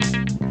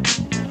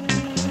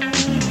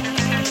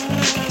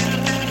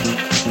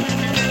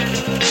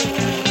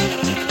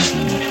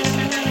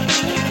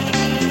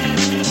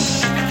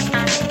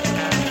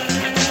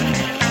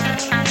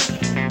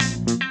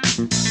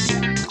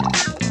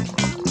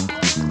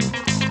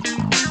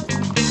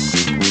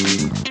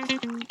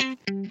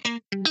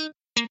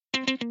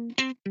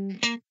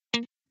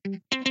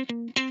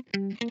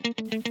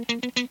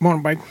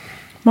Morning, Mike.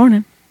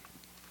 Morning.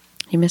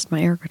 You missed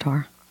my air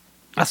guitar.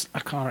 I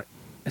caught it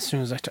as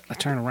soon as I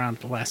turned around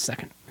at the last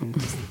second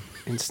and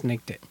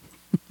snaked it.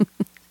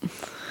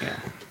 Yeah.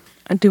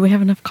 Do we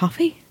have enough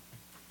coffee?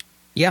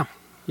 Yeah,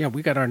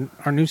 we got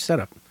our new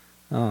setup.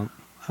 I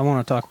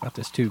want to talk about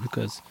this too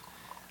because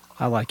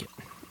I like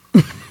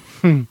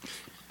it.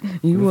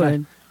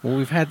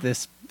 We've had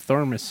this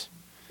thermos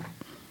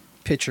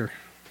pitcher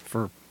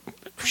for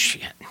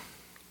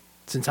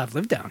since I've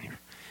lived down here.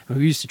 And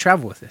we used to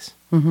travel with this.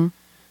 Mm-hmm.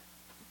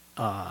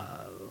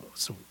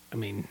 So, I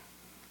mean,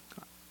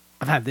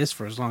 I've had this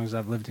for as long as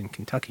I've lived in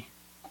Kentucky.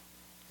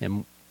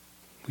 And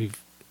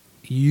we've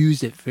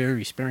used it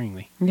very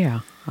sparingly.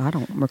 Yeah, I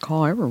don't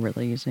recall ever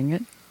really using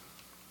it.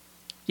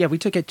 Yeah, we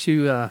took it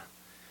to a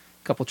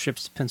couple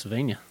trips to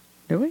Pennsylvania.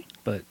 Did we?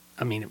 But,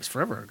 I mean, it was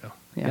forever ago.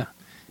 Yeah.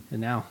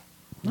 And now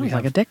That was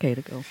like a decade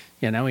ago.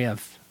 Yeah, now we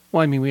have,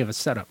 well, I mean, we have a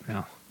setup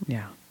now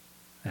Yeah.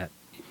 at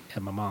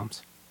my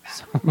mom's.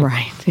 So,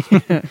 Right.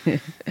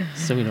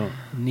 so we don't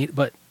need,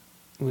 but,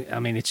 I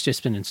mean, it's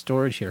just been in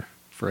storage here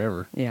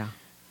forever. Yeah.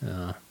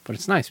 But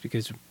it's nice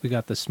because we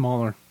got the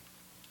smaller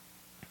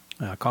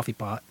coffee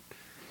pot,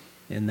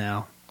 and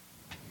now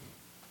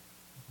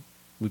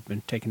we've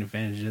been taking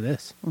advantage of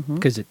this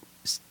because it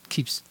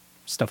keeps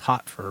stuff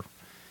hot for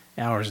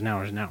hours and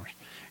hours and hours.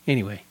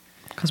 Anyway,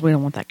 Because we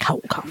don't want that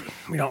cold coffee.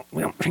 we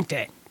don't drink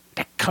that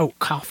cold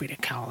coffee, they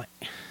call it.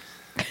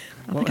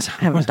 I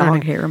have a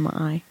dog hair in my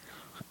eye.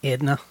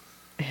 Edna.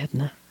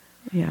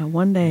 Yeah,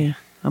 one day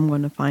I'm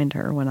going to find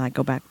her when I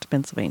go back to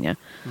Pennsylvania.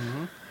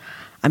 Mm-hmm.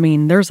 I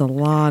mean, there's a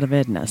lot of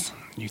Ednas.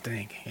 You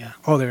think? Yeah.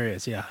 Oh, there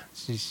is. Yeah.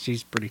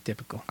 She's pretty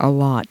typical. A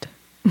lot.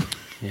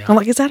 Yeah. I'm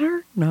like, is that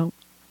her? No.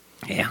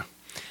 Yeah.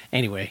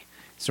 Anyway,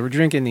 so we're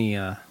drinking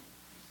the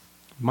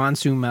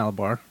Monsoon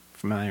Malabar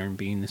from Iron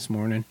Bean this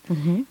morning,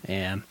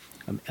 and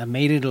I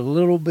made it a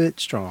little bit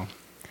strong.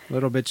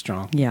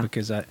 Yeah.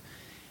 Because I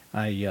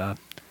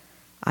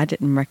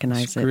didn't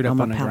recognize screwed it up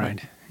on on my the palate.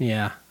 grind.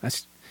 Yeah.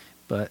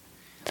 But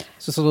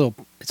it's just a little.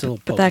 It's a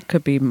little. But that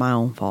could be my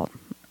own fault.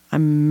 I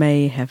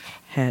may have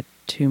had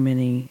too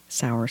many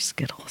sour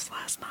Skittles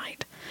last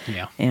night.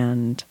 Yeah.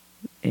 And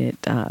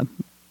it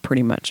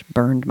pretty much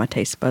burned my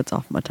taste buds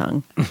off my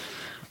tongue.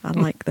 I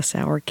like the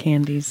sour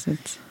candies.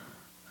 It's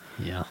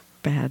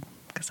bad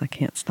because I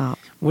can't stop.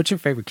 What's your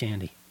favorite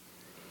candy?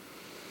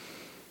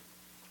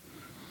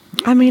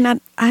 I mean,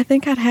 I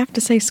think I'd have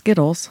to say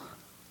Skittles.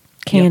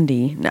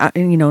 Candy.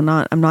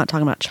 I'm not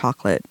talking about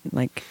chocolate.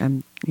 Like,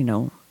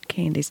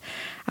 candies.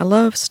 I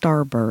love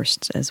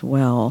Starbursts as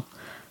well.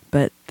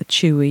 But the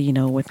chewy,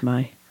 with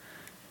my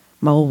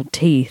old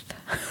teeth.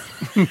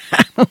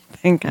 I don't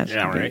think I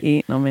should be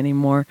eating them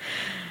anymore.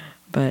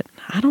 But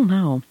I don't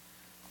know.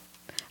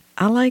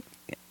 I like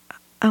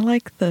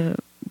the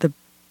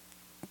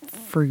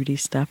fruity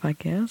stuff, I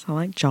guess. I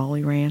like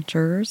Jolly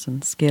Ranchers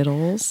and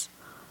Skittles.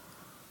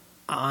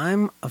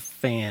 I'm a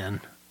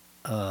fan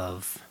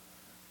of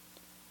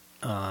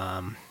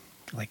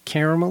like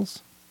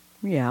caramels.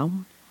 Yeah.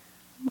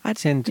 I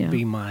tend to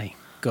be my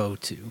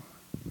go-to.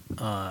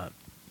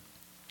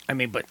 I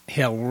mean, but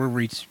hell, we're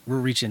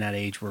reaching that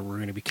age where we're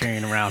going to be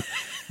carrying around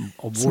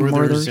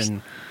Werther's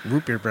and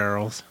root beer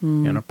barrels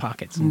in our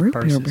pockets and root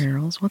purses. beer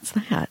barrels? What's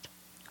that?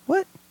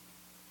 What?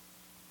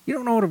 You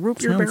don't know what a root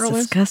beer barrel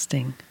Sounds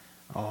disgusting.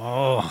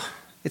 Oh,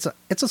 it's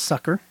a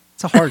sucker.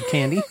 It's a hard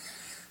candy.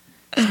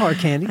 It's hard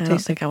candy. I don't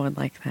think I would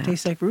like that.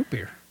 Tastes like root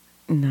beer.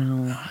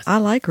 No, I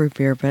like root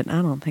beer, but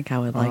I don't think I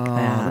would like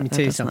that. Let me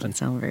tell you something. That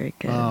does not sound very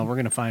good. Oh, we're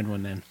gonna find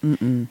one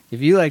then.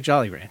 If you like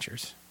Jolly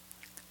Ranchers.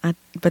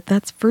 But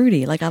that's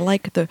fruity. Like, I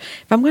like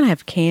if I'm going to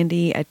have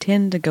candy, I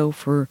tend to go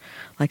for,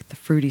 like, the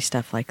fruity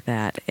stuff like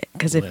that.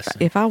 Because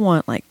if I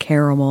want, like,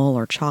 caramel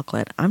or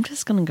chocolate, I'm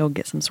just going to go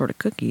get some sort of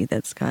cookie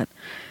that's got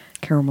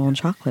caramel and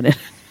chocolate in it.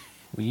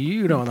 Well,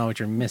 you don't know what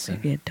you're missing.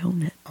 Maybe a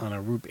donut. On a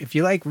root. If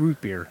you like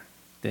root beer,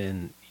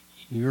 then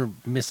you're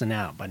missing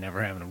out by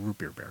never having a root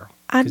beer barrel.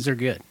 Because they're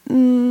good.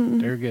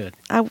 They're good.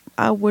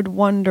 I would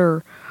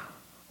wonder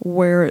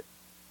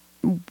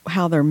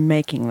how they're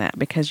making that,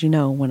 because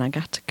when I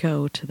got to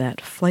go to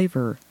that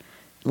flavor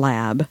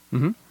lab,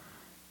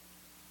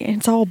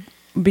 it's all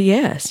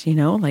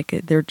BS, like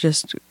they're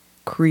just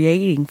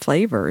creating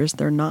flavors.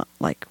 They're not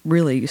like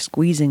really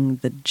squeezing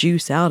the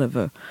juice out of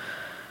a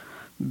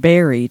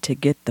berry to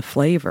get the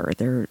flavor.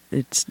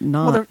 It's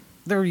not. Well,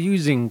 they're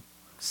using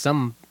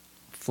some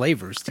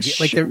flavors to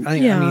get I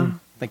mean,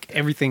 like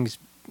everything's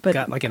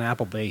got like an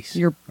apple base.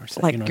 Your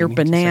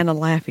banana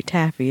Laffy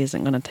Taffy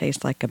isn't going to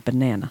taste like a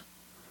banana.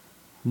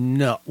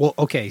 No. Well,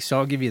 okay, so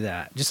I'll give you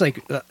that. Just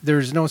like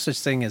there's no such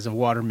thing as a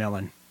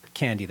watermelon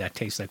candy that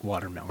tastes like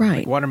watermelon. Right.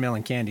 Like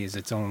watermelon candy is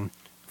its own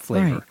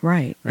flavor.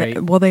 Right.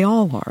 Well, they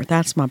all are.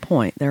 That's my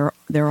point. They're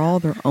all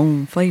their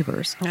own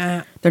flavors.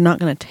 They're not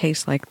going to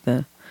taste like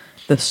the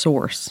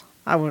source.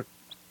 I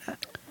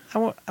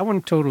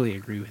wouldn't totally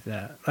agree with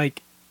that.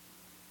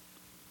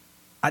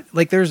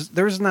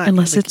 There's not,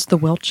 unless it's the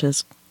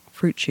Welch's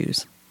fruit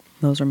chews.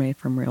 Those are made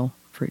from real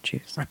fruit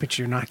chews. Right, but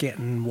you're not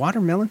getting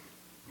watermelon.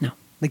 No.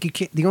 Like you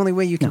can't. The only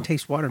way you can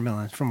taste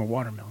watermelon is from a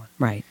watermelon.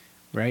 Right.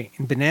 right?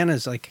 And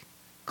banana's like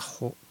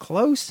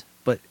close,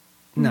 but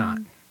not.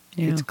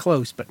 Yeah. It's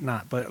close, but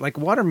not. But like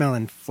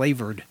watermelon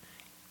flavored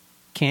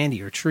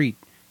candy or treat,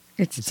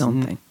 It's its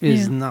own thing.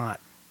 is Yeah. not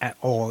at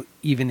all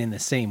even in the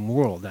same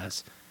world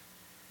as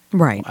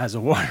Right. a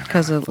watermelon.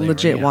 Because a flavor,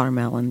 legit yeah.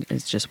 watermelon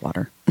is just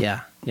water.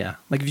 Yeah, yeah.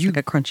 Like if you Like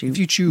a crunchy if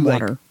you chew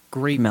water like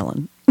grape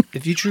melon.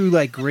 if you chew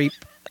like grape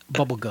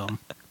bubble gum,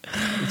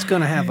 it's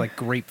gonna have like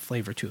grape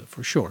flavor to it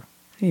for sure.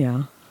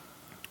 Yeah.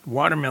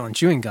 Watermelon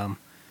chewing gum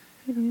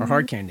or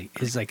hard candy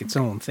is like its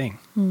own thing.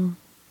 Hmm.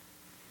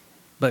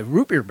 But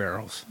root beer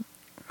barrels,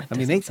 I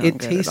mean, doesn't sound it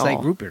good tastes at like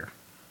all. root beer.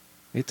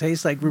 It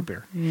tastes like root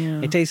beer.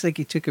 Yeah. It tastes like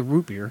you took a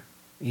root beer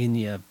and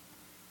you,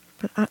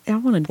 But I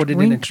want to Put it in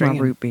a drink tray my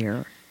and- root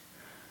beer.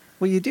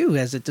 well, you do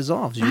as it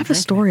dissolves. I have a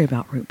story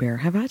about root beer.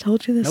 Have I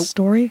told you this Nope.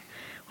 story?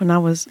 When I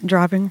was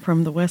driving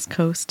from the West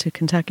Coast to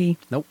Kentucky,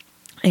 Nope.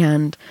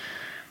 and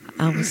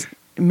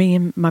me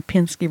and my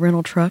Penske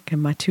rental truck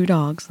and my 2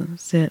 dogs,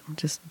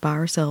 just by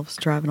ourselves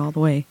driving all the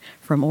way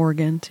from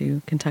Oregon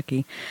to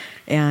Kentucky,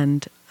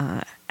 and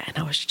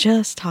I was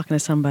just talking to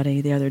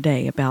somebody the other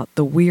day about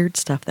the weird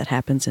stuff that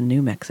happens in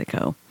New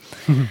Mexico,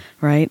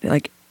 right?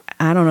 Like,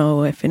 I don't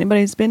know if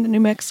anybody's been to New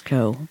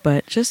Mexico,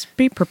 but just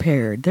be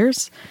prepared.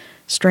 There's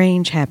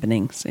strange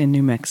happenings in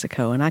New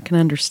Mexico, and I can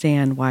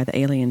understand why the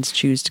aliens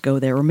choose to go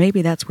there, or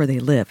maybe that's where they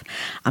live.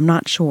 I'm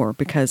not sure,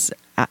 because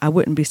I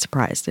wouldn't be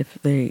surprised if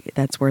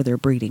that's where their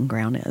breeding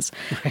ground is.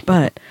 Right.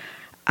 But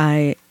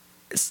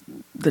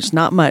there's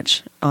not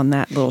much on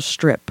that little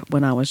strip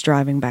when I was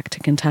driving back to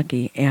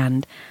Kentucky,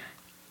 and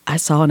I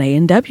saw an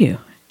A&W,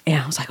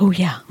 and I was like, oh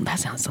yeah, that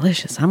sounds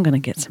delicious. I'm going to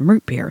get some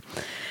root beer.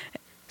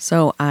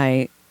 So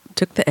I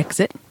took the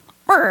exit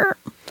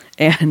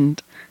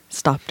and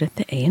stopped at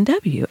the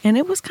A&W, and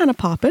it was kind of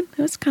popping.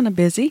 It was kind of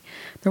busy.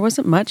 There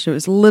wasn't much. It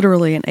was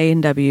literally an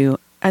A&W,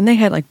 and they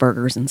had like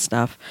burgers and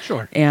stuff.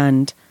 Sure.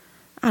 And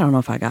I don't know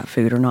if I got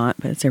food or not,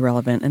 but it's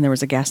irrelevant. And there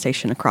was a gas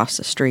station across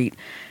the street,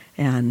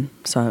 and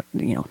so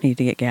needed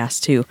to get gas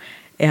too.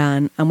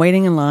 And I'm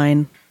waiting in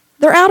line.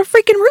 They're out of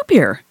freaking root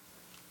beer.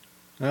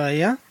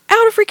 Yeah.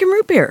 Out of freaking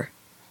root beer.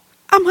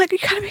 I'm like, you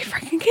gotta be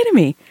freaking kidding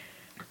me.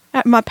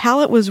 My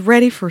palate was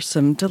ready for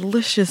some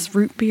delicious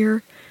root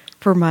beer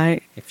for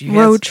my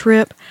road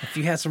trip. If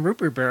you had some root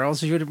beer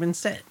barrels, you would have been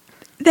set.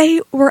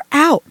 They were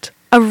out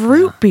of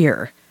root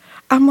beer.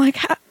 I'm like,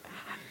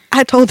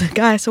 I told the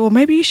guy, I said, well,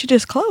 maybe you should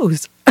just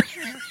close.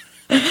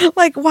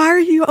 Like, why are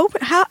you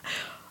open? How?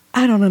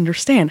 I don't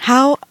understand.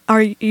 How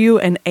are you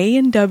an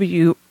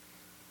A&W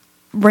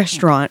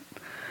restaurant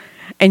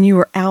and you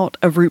were out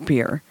of root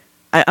beer?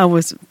 I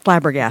was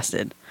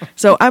flabbergasted.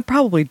 So I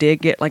probably did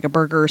get like a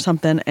burger or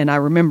something. And I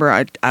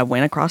remember I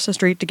went across the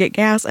street to get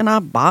gas, and I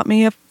bought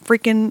me a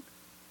freaking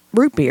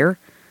root beer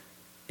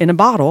in a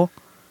bottle.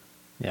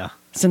 Yeah.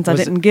 Since I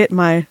didn't get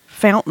my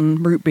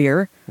fountain root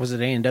beer. Was it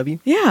A&W?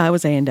 Yeah, it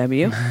was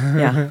A&W.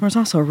 Yeah. There was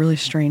also a really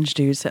strange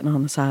dude sitting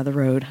on the side of the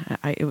road.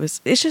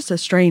 It's just a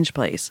strange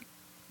place,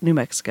 New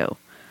Mexico.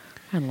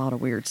 I had a lot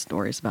of weird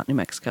stories about New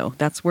Mexico.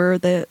 That's where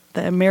the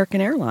American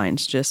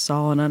Airlines just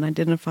saw an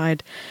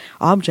unidentified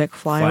object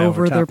fly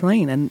over their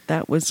plane, and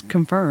that was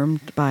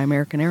confirmed by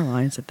American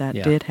Airlines that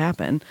did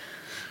happen.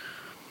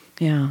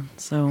 Yeah,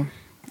 so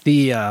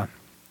The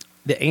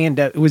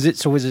A&W, was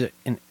it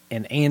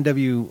an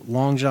A&W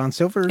Long John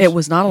Silver's? it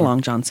was not a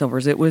Long John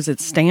Silver's. It was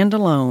its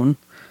standalone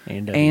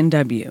A&W.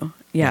 A&W.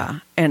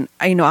 Yeah. And,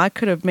 I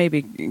could have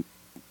maybe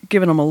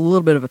given them a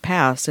little bit of a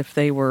pass if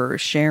they were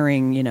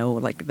sharing,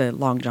 like the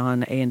Long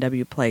John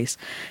A&W place,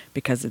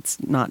 because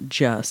it's not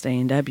just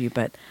A&W.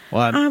 But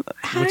Well,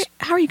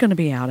 how are you going to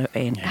be out of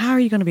How are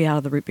you going to be out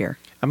of the root beer?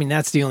 I mean,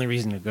 that's the only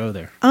reason to go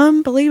there.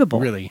 Unbelievable.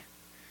 Really.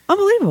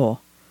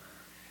 Unbelievable.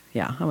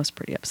 Yeah, I was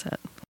pretty upset.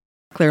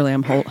 Clearly,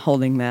 I'm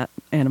holding that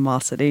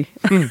animosity.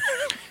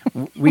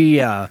 We,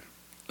 the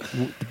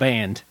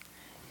band,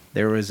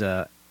 there was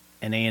an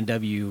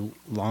A&W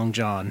Long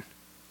John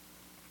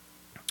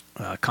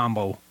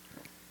combo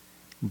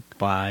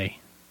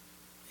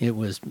it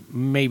was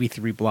maybe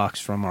 3 blocks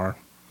from our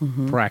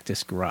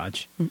practice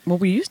garage. Well,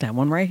 we used to have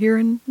one right here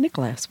in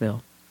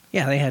Nicholasville.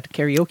 Yeah, they had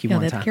karaoke Yeah,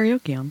 one they time. had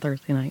karaoke on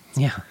Thursday nights.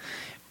 Yeah,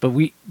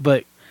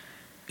 but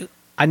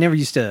I never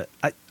used to.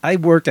 I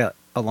worked at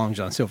a Long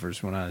John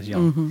Silver's when I was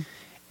young.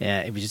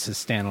 Yeah, it was just a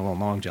standalone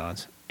Long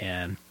John's,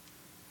 and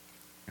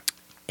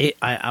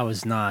I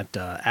was not.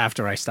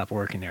 After I stopped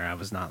working there, I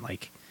was not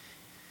like.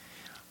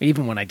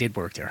 Even when I did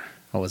work there,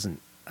 I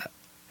wasn't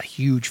a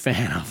huge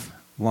fan of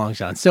Long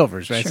John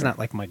Silver's. Right, It's Sure. not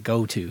like my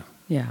go-to.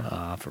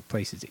 Yeah. For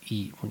places to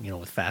eat,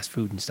 with fast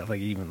food and stuff, like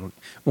even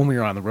when we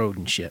were on the road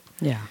and shit.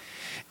 Yeah.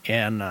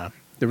 And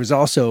there was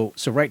also,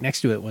 so right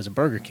next to it was a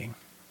Burger King.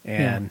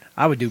 And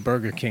I would do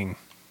Burger King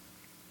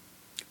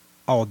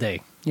all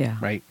day, Yeah.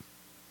 right?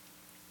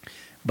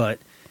 But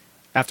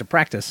after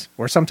practice,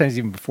 or sometimes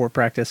even before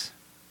practice,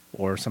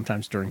 or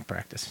sometimes during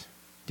practice,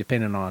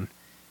 depending on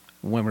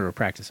when we were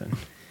practicing,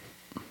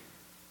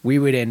 we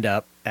would end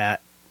up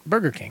at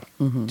Burger King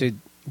to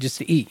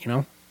eat,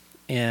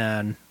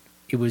 And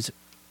it was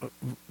a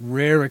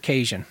rare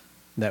occasion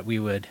that we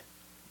would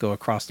go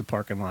across the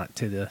parking lot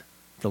to the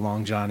the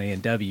Long John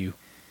A&W,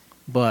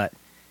 but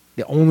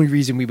the only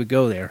reason we would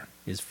go there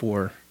is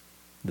for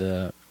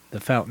the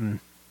fountain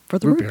For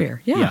the root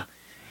beer. Yeah.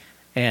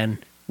 And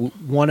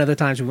one of the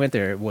times we went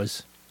there,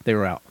 they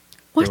were out.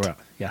 What? They were out.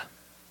 Yeah.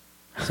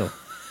 So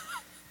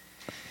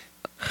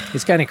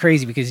it's kind of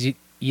crazy because you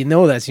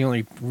know that's the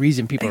only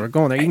reason people are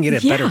going there. You can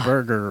get a better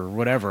burger or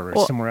whatever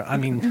or somewhere. I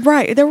mean,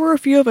 right. There were a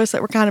few of us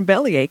that were kind of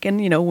belly aching,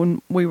 you know,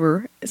 when we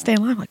were staying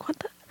in line. Like, what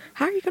the?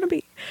 How are you going to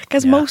be?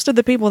 Because most of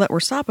the people that were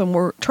stopping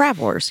were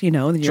travelers. You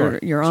know,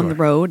 you're on the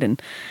road and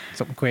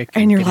something quick,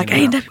 and you're like,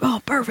 hey,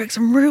 perfect,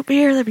 some root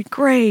beer, that'd be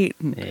great.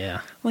 And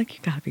yeah. Like, you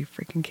got to be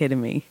freaking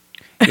kidding me.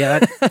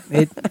 Yeah.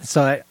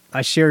 So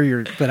I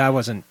share but I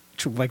wasn't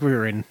like we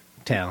were in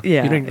town.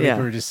 Yeah,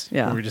 We were just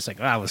like,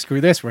 well, screw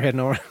this. We're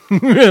heading over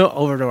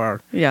to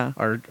our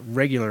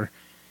regular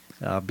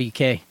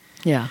BK.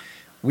 Yeah.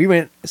 We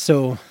went.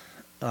 So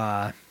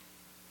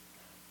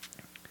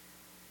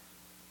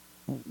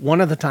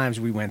one of the times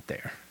we went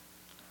there,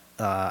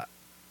 a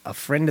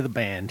friend of the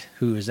band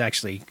who is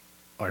actually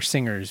our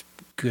singer's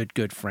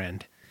good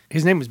friend.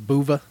 His name was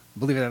Buva. I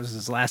believe that was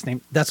his last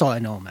name. That's all I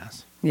know him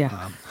as.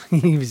 Yeah.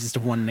 He was just a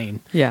one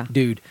name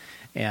dude,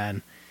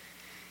 and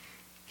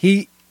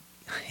he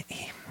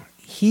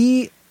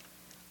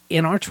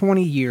in our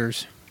 20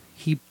 years,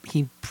 he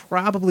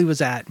probably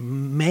was at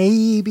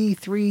maybe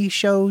 3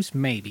 shows,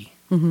 maybe.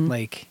 Mm-hmm.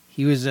 Like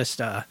he was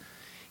just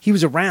he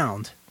was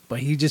around, but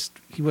he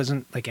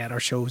wasn't like at our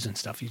shows and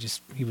stuff.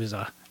 He was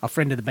a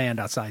friend of the band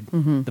outside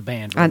the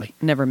band. Really,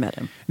 I never met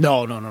him.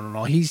 No.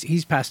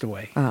 He's passed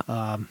away.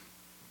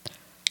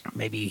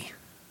 Maybe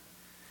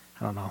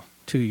I don't know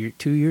 2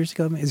 years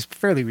ago. It's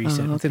fairly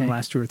recent. Okay. Within the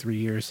last 2 or 3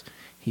 years,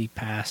 he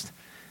passed.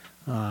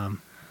 He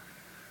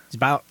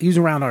was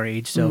around our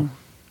age, so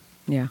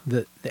yeah,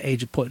 the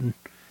age of putting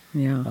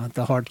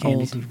the hard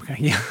candies in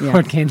your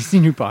hard candies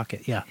in your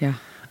pocket. Yeah.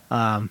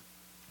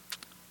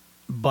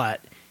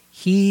 But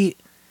he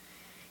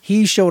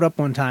showed up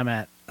one time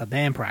at a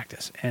band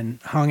practice and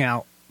hung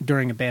out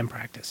during a band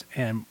practice,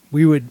 and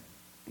we would,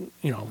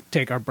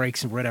 take our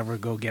breaks and whatever,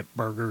 go get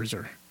burgers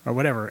or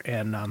whatever,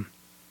 and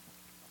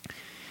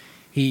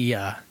he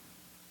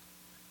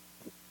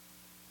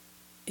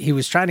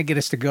was trying to get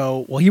us to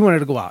go. Well, he wanted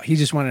to go out. He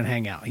just wanted to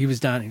hang out. He was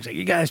done. He was like,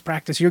 "You guys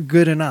practice. You're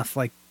good enough.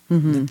 Like,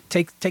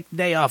 take the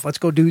day off. Let's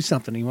go do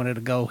something." He wanted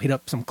to go hit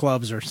up some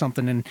clubs or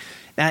something. And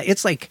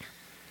it's like,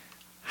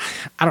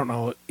 I don't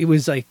know. It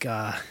was like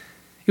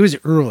it was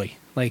early,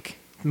 like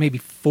maybe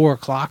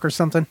 4:00 or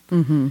something.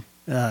 Mm-hmm.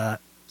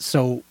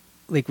 So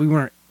like we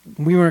weren't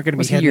going to be.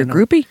 Was he your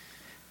groupie?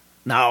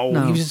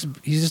 No, he's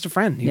just a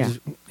friend.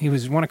 He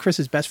was one of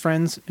Chris's best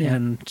friends,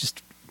 and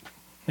just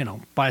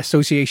by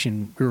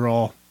association, we were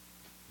all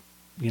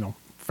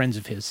friends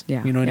of his.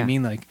 Yeah, you know what I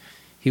mean? Like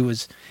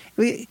he's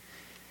like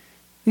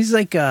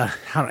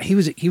he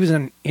was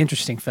an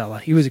interesting fella.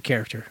 He was a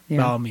character by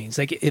all means.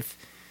 Like if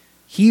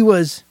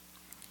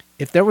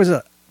there was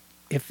a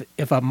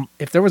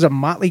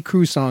Motley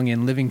Crue song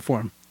in living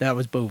form, that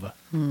was Bova.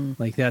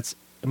 Like the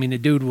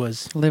dude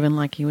was living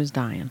like he was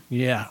dying.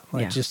 Yeah,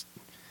 like just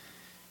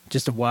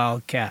a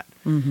wild cat.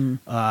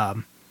 Mm-hmm.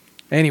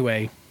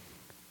 Anyway,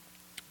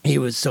 he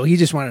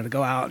just wanted to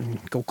go out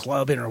and go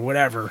clubbing or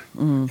whatever.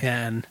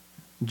 And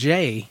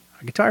Jay,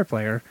 our guitar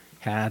player,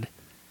 had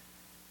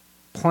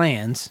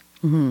plans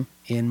in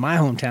my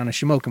hometown of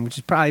Shamokin, which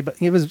is probably,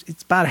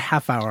 it's about a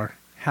half hour,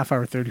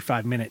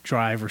 35-minute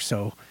drive or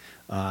so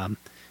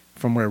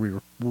from where we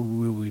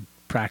would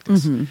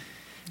practice. Mm-hmm.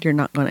 You're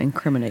not going to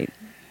incriminate.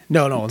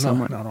 No.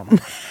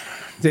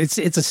 It's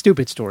a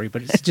stupid story,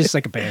 but it's just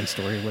like a band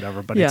story or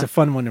whatever. But it's a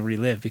fun one to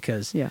relive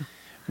because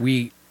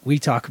we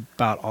talk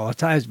about all the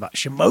times about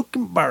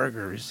Shamokin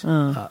burgers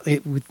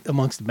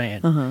amongst the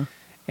band,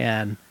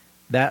 and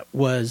that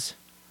was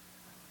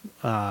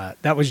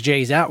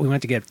Jay's out. We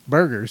went to get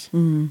burgers,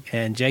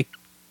 and Jay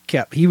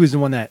he was the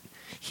one that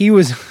he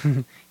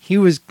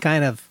was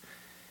kind of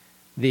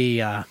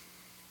the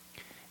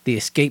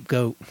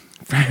scapegoat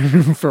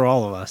for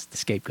all of us. The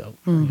scapegoat.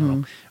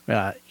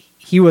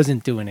 He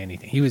wasn't doing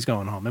anything. He was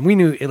going home, and we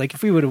knew like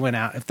if we would have went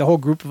out, if the whole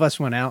group of us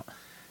went out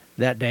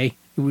that day,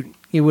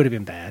 it would have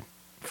been bad.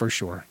 For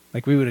sure.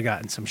 Like, we would have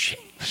gotten some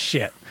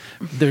shit.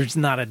 There's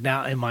not a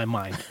doubt in my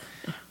mind.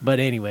 But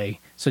anyway,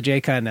 so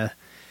Jay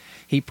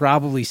he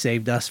probably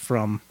saved us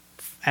from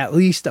at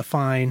least a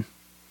fine,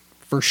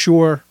 for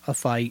sure a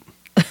fight,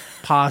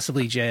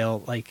 possibly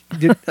jail. Like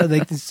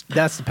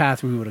that's the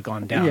path we would have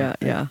gone down.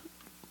 Yeah.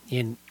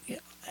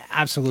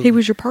 Absolutely. He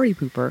was your party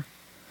pooper.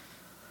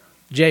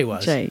 Jay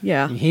was.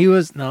 Yeah. He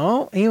was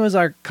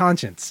our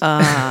conscience.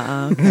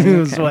 Okay, He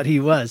was what he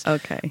was.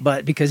 Okay.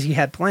 But because he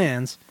had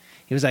plans,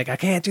 he was like, I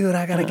can't do it.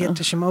 I got to get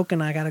to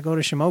Shamokin. I got to go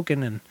to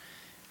Shamokin.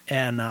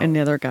 And the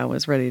other guy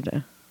was ready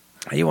to.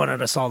 He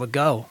wanted us all to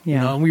go.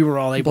 Yeah. And we were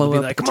all able to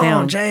be like, come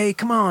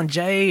on,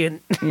 Jay.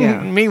 And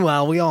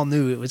meanwhile, we all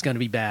knew it was going to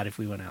be bad if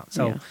we went out.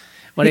 So,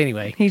 but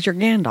anyway. He's your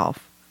Gandalf.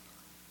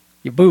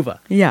 Your Buva.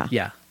 Yeah.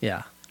 Yeah.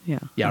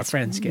 Our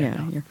friend's Gandalf.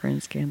 Yeah, your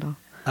friend's Gandalf.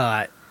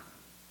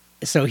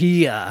 So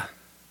he,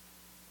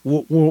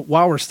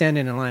 while we're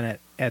standing in line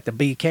at the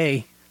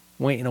BK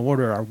waiting to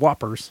order our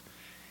Whoppers.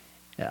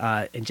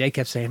 And Jay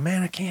kept saying,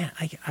 man, I can't.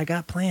 I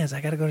got plans.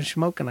 I got to go to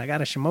Shamokin. I got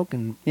to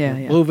Shamokin. Yeah,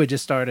 yeah. Bova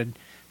just started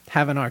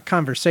having our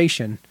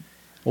conversation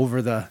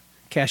over the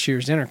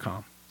cashier's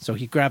intercom. So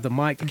he grabbed the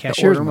mic, the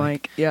cashier's order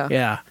mic, yeah.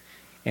 Yeah.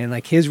 And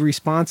like his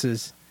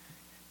responses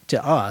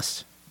to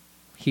us,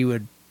 he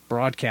would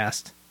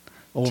broadcast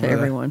over To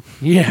everyone.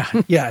 Yeah,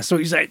 yeah. So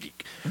he's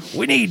like,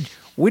 we need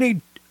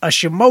a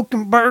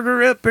Shamokin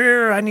burger up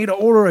here. I need to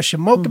order a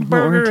Shamokin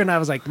burger. Lord. And I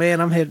was like,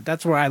 man, I'm headed.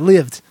 That's where I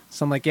lived.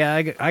 So I'm like, yeah,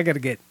 I got to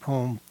get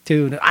home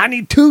too. And I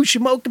need 2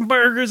 Shamokin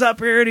burgers up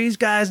here. These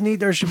guys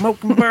need their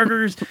Shamokin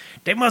burgers.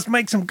 They must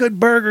make some good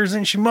burgers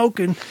in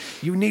Shamokin.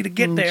 You need to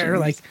get there. Jeez.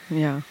 Like,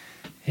 Yeah.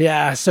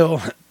 yeah. So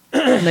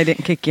They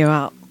didn't kick you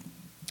out.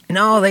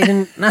 no, they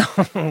didn't.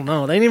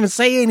 No, they didn't even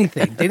say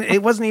anything.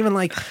 It wasn't even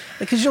like,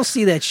 because you'll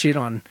see that shit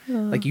on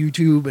like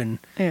YouTube and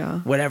Yeah.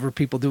 whatever,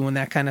 people doing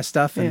that kind of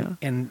stuff, and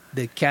and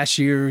the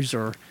cashiers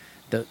or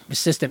the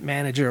assistant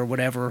manager or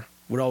whatever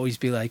would always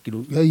be like,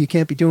 oh, you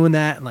can't be doing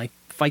that, and like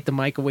fight the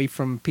mic away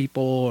from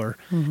people or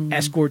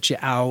escort you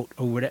out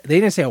or whatever. They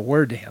didn't say a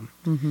word to him,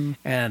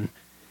 and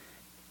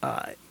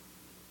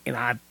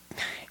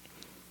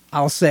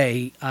I'll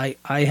say I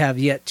have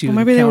yet to. Well,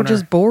 maybe they were encounter-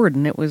 just bored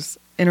and it was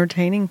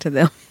entertaining to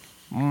them.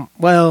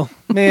 Well,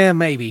 yeah,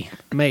 maybe.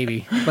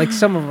 Like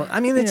some of them. I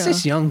mean, it's Yeah.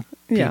 just young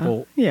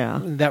people Yeah.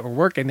 that were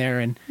working there,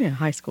 and Yeah,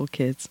 high school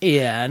kids.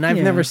 yeah, and I've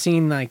Yeah. never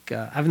seen like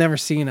I've never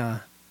seen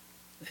a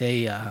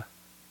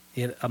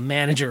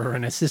manager or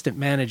an assistant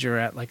manager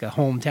at like a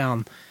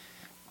hometown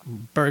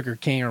Burger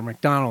King or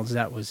McDonald's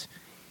that was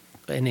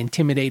an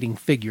intimidating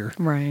figure,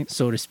 Right.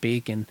 so to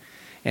speak, and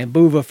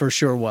Buva for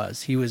sure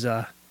was. He was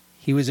a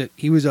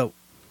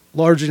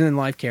larger than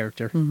life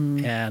character,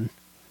 and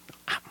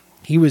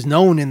he was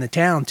known in the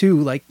town too.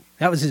 Like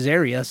that was his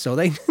area, so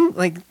they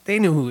they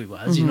knew who he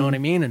was. You know what I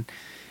mean?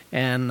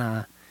 And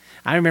I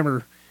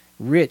remember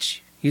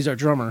Rich. He's our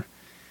drummer.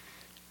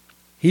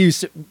 He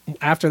used to,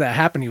 after that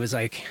happened, he was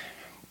like,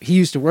 he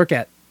used to work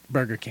at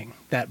Burger King,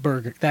 that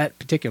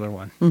particular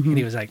one. And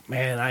he was like,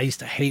 man, I used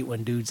to hate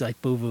when dudes like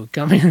Boo would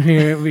come in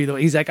here.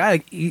 He's like,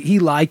 he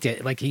liked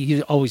it. Like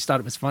he always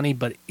thought it was funny,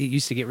 but it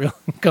used to get real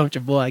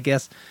uncomfortable, I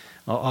guess,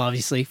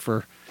 obviously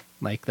for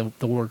like the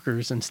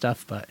workers and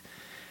stuff. But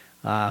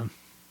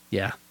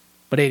yeah.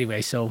 But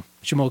anyway, so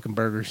Shamokin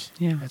burgers.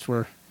 Yeah. That's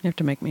where, You have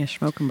to make me a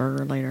smoking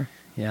burger later.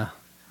 yeah.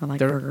 I like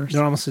They're burgers.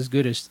 almost as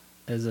good as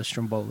a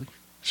Stromboli.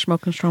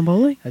 Smoking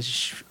stromboli? As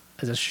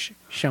a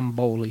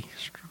Shamboli.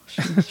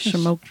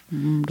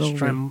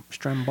 Stromboli.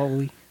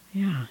 Stromboli.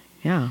 Yeah,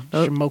 yeah.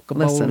 Listen,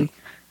 Schmokaboli.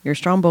 your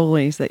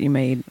strombolis that you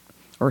made,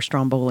 or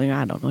stromboli,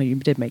 I don't know, you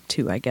did make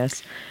 2, I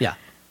guess. Yeah.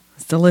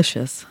 It's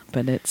delicious,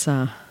 but it's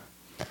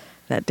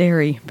that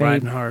dairy, babe.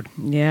 Riding hard.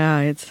 Yeah,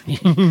 it's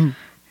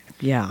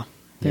yeah.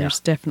 There's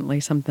definitely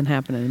something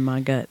happening in my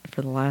gut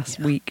for the last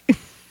week.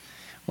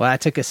 Well, I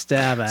took a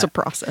stab at. It's a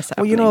process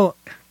Well, happening. you know,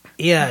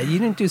 yeah, you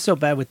didn't do so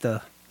bad with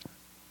the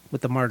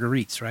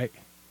marguerites, right?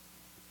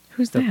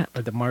 Who's that?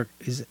 Or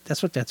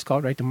that's what that's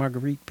called, right? The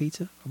marguerite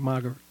pizza? Or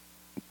The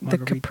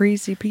marguerite?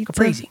 caprese pizza?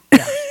 Caprese.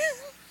 Yeah.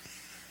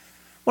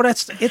 Well,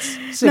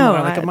 it's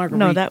similar, like a marguerite.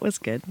 No, that was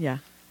good. Yeah.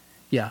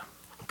 Yeah,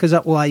 because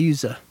I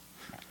use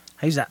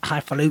that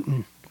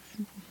highfalutin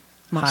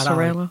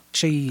Mozzarella. hot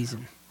cheese,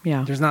 and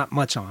Yeah. there's not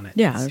much on it.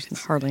 Yeah, It's-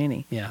 there's hardly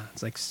any. yeah,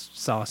 it's like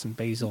sauce and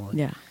basil. And,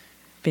 Yeah.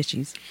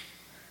 Fishies.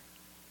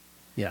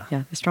 yeah,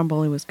 Yeah, the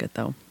stromboli was good,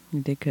 though.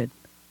 You did good.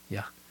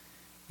 yeah,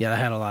 yeah. That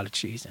had a lot of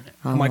cheese in it.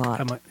 A I might lot.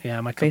 cut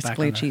back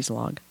Basically a on that. cheese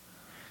log.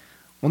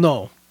 Well,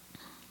 no,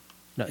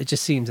 it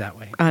just seems that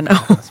way. I know.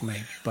 That's how it's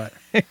made, but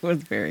It was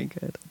very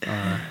good.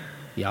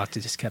 you ought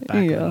to just cut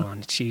back Yeah. on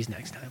the cheese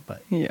next time.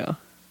 But Yeah.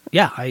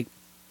 yeah, I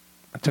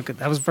took it.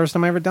 That was the first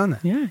time I ever done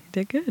that. Yeah, you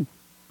did good.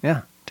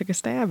 Yeah, Took a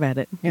stab at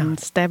it. Yeah, And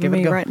stabbing give it a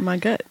me go. right in my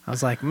gut. I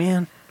was like,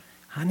 man,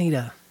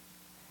 it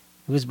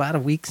was about a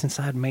week since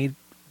I'd made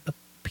a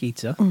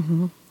pizza.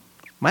 Mm-hmm.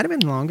 Might have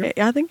been longer.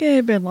 I think it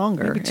had been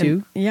longer. Maybe And-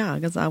 2. yeah,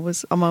 because I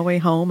was on my way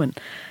home and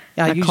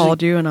Yeah, I usually-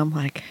 called you and I'm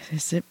like,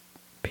 is it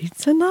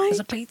pizza night? Was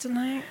it pizza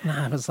night? No,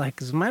 I was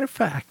like, as a matter of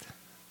fact,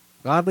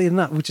 oddly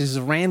enough, which is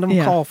a random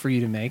Yeah. call for you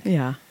to make.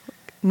 Yeah.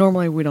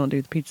 Normally we don't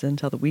do the pizza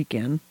until the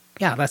weekend.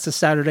 Yeah, that's a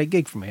Saturday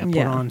gig for me. I put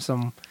Yeah.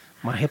 on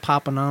my Hip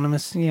Hop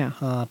Anonymous Yeah.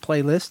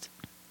 playlist,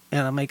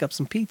 and I make up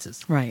some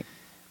pizzas. Right.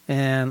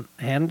 And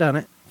I hadn't done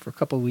it for a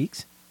couple of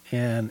weeks,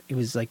 and it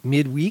was like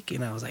midweek,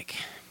 and I was like,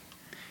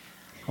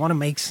 I want to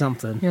make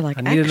something. You're like,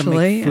 I needed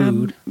actually, to make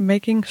food. I'm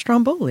making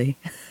stromboli.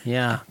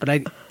 Yeah, but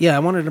I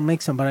wanted to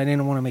make some, but I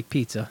didn't want to make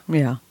pizza.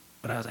 Yeah.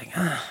 But I was like,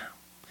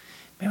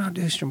 maybe I'll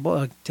do a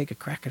stromboli. I'll take a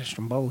crack at a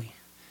stromboli.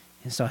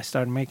 And so I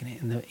started making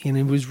it, and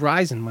it was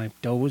rising. My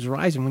dough was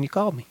rising when you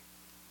called me.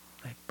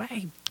 Like,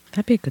 babe,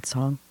 That'd be a good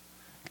song.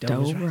 dough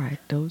was rising. Right.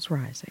 Dough's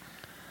rising.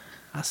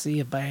 I see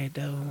a bad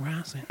dough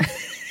rising.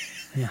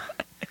 Yeah.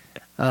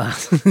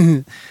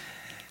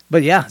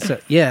 But yeah, so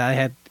yeah,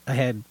 I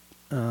had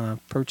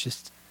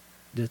purchased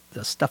the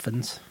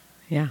stuffings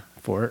Yeah.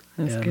 for it.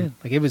 That's and, good.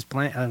 Like it was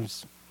I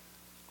was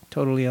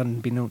totally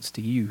unbeknownst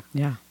to you.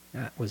 Yeah.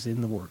 That was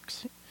in the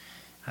works.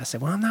 I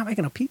said, well, I'm not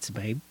making a pizza,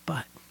 babe,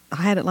 but I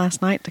had it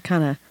last night to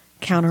kind of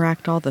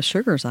counteract all the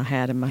sugars I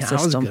had in my that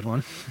was a system. good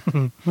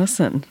one.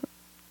 Listen,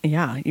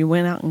 yeah, you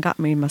went out and got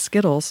me my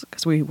Skittles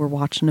because we were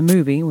watching a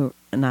movie,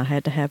 and I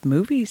had to have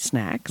movie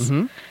snacks.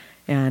 Mhm.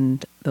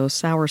 And those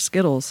sour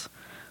Skittles,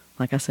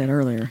 like I said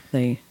earlier,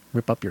 they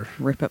Rip up your...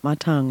 rip up my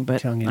tongue,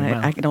 but Tongue in your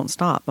I mouth. don't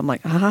stop. I'm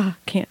like,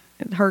 can't.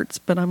 It hurts,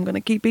 but I'm going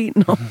to keep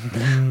eating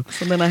them.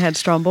 So then I had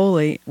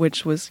Stromboli,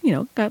 which was,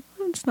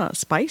 it's not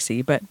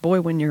spicy, but boy,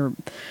 when your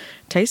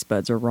taste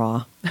buds are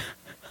raw,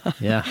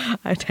 Yeah.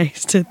 I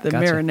tasted the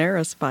Gotcha.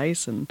 marinara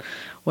spice and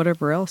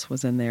whatever else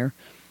was in there.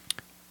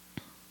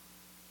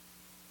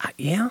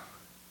 Yeah.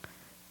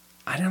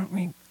 I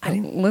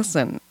didn't...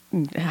 Listen,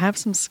 have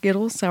some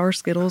Skittles, sour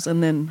Skittles,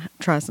 and then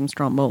try some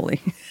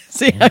Stromboli.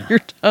 See how your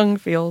tongue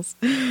feels.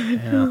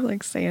 Yeah.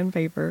 Like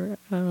sandpaper.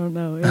 I don't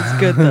know. It was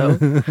good,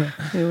 though.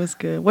 It was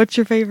good. What's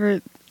your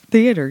favorite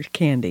theater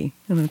candy?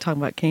 And I'm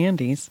talking about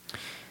candies.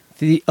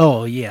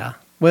 Oh, yeah.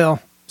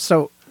 Well,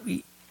 so...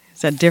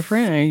 Is that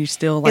different? Or are you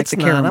still like it's the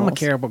not. caramels?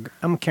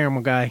 I'm a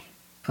caramel guy.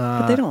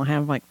 But they don't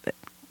have like the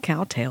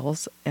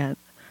cowtails at...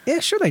 Yeah,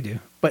 sure they do.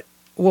 But,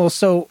 well,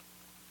 so...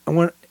 I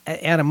went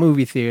at a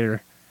movie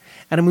theater...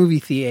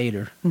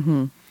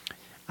 Mm-hmm.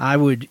 I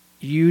would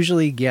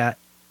usually get...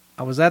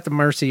 I was at the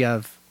mercy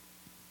of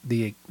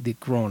the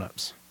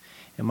grown-ups.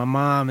 And my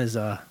mom is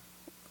a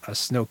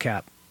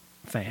Snowcap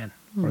fan.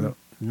 Or the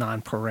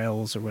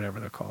nonpareils or whatever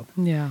they're called.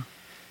 Yeah.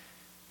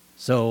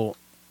 So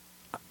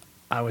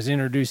I was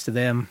introduced to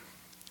them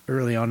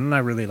early on, and I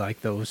really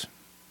like those.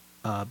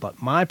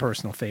 But my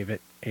personal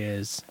favorite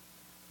is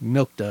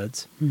Milk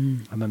Duds.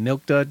 Mm. I'm a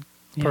Milk Dud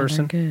Yeah,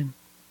 person. they're good.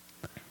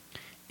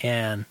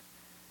 And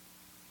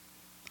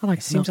I like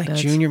it seems Milk like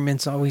Duds. Junior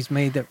Mints always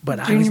made that, but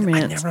I Junior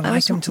Mints. never That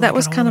liked them till that I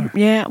was got kind older.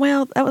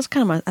 of that was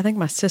kind of I think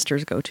my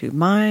sister's go-to.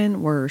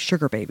 Mine were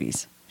Sugar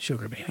Babies.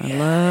 Sugar Baby. I Yeah.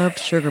 loved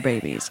Sugar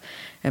Babies,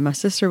 and my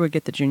sister would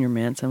get the Junior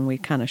Mints, and we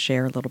kind of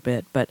share a little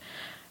bit. But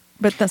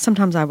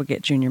sometimes I would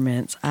get Junior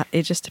Mints.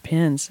 It just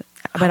depends.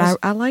 But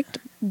I liked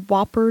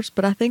Whoppers,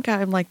 but I think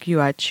I'm like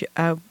you. I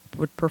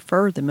would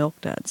prefer the Milk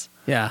Duds.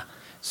 Yeah.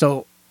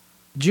 So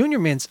Junior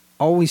Mints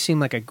always seem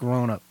like a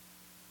grown-up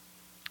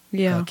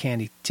Yeah.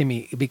 candy to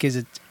me because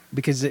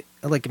it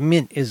like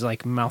mint is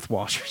like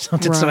mouthwash or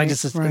something. So I Right,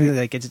 just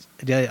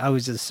right. I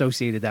always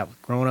associated that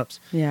with grown-ups.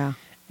 Yeah.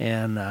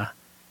 And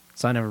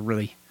so I never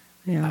really,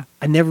 Yeah.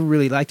 I never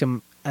really liked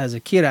them as a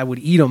kid. I would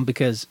eat them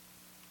because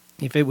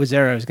if it was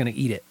there, I was going to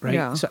eat it, right?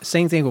 Yeah. So,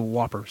 same thing with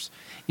Whoppers.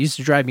 It used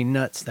to drive me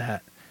nuts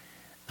that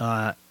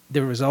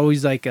there was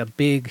always like a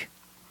big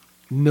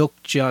milk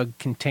jug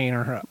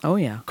container, Oh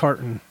yeah.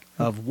 carton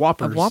of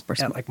Whoppers, Whoppers.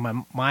 at like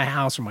my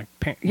house or my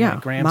Yeah,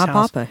 grand's my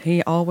house. papa,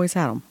 he always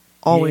had them.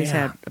 Always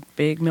Yeah. had a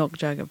big milk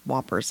jug of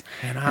Whoppers.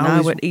 And And I I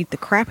always- would eat the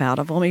crap out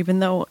of them, even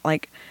though,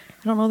 like,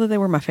 I don't know that they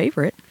were my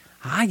favorite.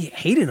 I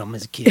hated them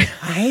as a kid.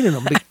 I hated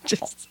them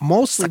Just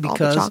mostly suck all the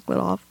because chocolate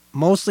off.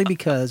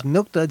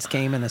 Milk Duds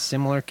came in a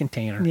similar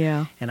container.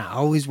 Yeah. And I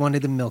always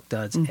wanted the Milk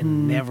Duds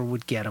and never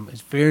would get them. It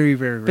was very,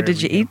 very rare. But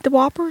did you eat the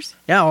Whoppers?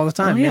 Yeah, all the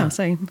time. Oh, yeah,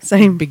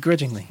 same.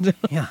 begrudgingly.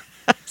 Yeah.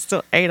 I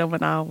still ate them,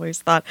 and I always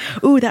thought,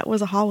 ooh, that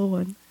was a hollow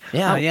one.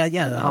 Yeah, I-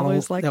 yeah. I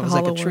always liked that the was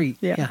like hollow a one. treat.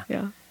 Yeah,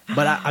 yeah.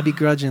 But I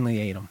begrudgingly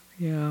ate them.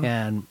 Yeah.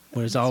 And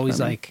was It's always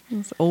funny. like,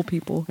 It's old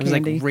people it was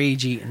candy. like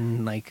rage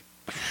eating, like,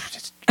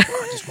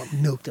 I just want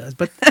Milk Duds.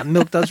 But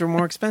Milk Duds were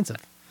more expensive.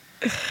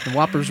 The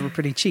Whoppers were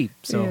pretty cheap.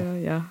 So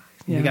yeah.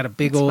 you got a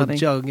big It's old funny.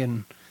 jug,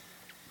 and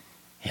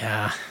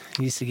yeah, it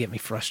used to get me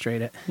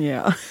frustrated.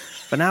 Yeah.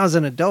 But now as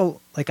an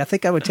adult, like I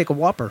think I would take a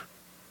Whopper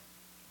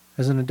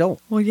as an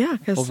adult Well, yeah,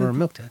 because over a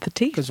Milk Dud. the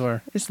teeth. 'Cause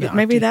we're- It's yeah, our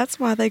maybe teeth. that's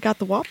why they got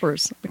the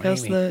Whoppers,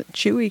 because Maybe. the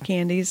chewy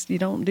candies you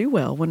don't do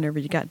well whenever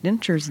you got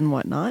dentures and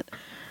whatnot.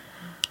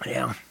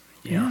 Yeah.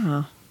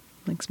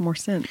 Makes more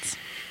sense.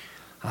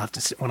 I'll have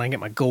to when I get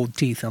my gold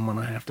teeth, I'm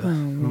gonna have to Oh,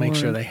 make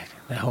sure Lord.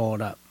 they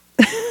hold up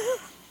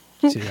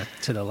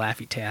to the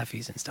Laffy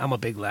Taffies and stuff. I'm a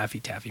big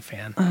Laffy Taffy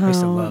fan. I used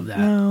to love that.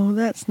 No,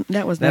 that was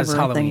That was never a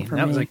Halloween. thing for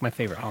That me. was like my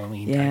favorite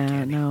Halloween. type Yeah,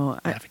 candy. no,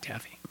 Laffy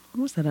Taffy.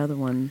 what was that other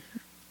one?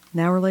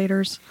 Now or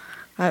Laters?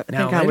 I think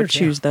I Now would Laters,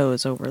 choose yeah.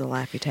 those over the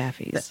Laffy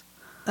Taffies.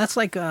 That's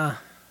like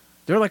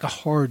they're like a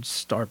hard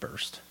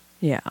Starburst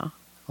Yeah,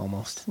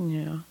 almost.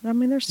 yeah. I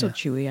mean, they're still Yeah.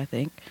 chewy, I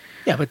think.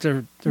 Yeah, but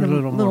they're a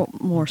little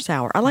more.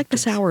 sour. I like the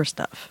sour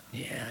stuff.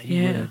 Yeah, you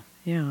Yeah, would.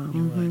 yeah, You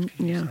mhm, would.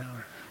 yeah.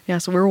 Sour. Yeah,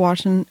 so we were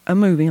watching a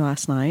movie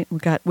last night. We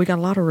got a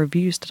lot of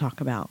reviews to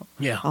talk about.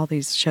 Yeah. All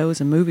these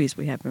shows and movies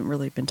we haven't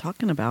really been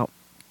talking about,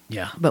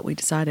 Yeah. but we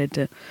decided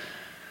to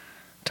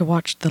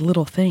watch The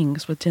Little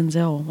Things with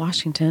Denzel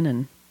Washington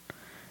and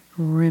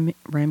Rami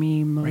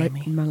Malek.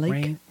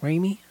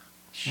 Raimi?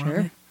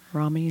 Sure.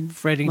 Rami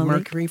Freddie Malek.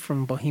 Mercury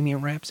from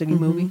Bohemian Rhapsody Mhm,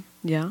 movie.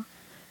 Yeah.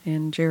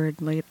 And Jared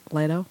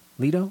Leto.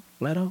 Leto?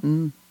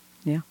 Mm,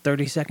 yeah.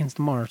 30 Seconds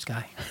to Mars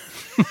guy.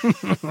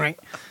 Right?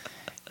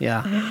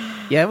 Yeah.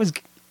 Yeah, it was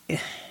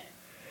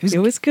It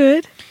was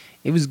good.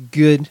 it was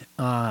good.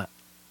 I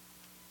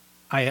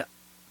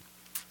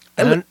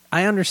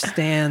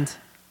understand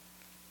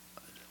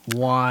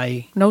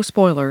why. No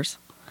spoilers.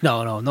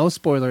 No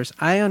spoilers.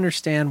 I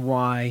understand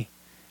why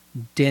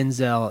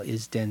Denzel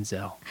is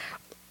Denzel.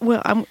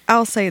 Well,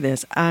 I'll say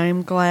this.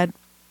 I'm glad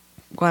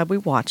we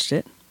watched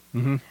it,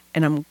 Mm-hmm.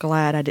 and I'm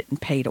glad I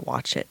didn't pay to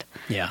watch it.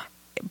 Yeah.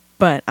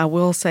 But I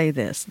will say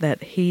this,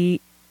 that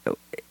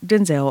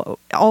Denzel,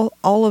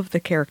 all of the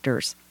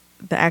characters,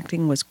 the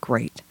acting was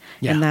great.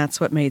 Yeah. And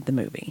that's what made the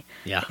movie.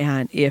 Yeah.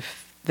 And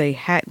if they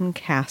hadn't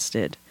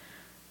casted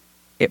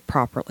it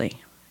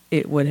properly,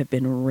 it would have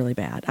been really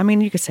bad. I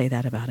mean, you could say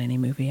that about any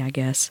movie, I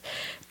guess.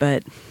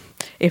 But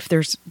if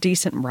there's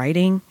decent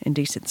writing and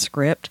decent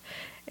script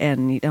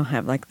and you don't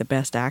have like the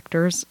best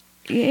actors,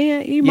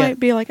 you might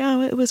be like,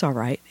 oh, it was all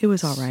right. It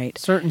was all right.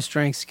 Certain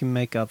strengths can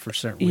make up for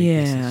certain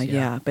weaknesses.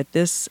 Yeah. But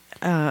this,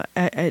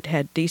 it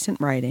had decent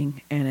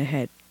writing and it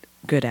had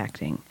good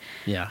acting.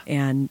 Yeah.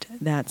 And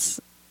that's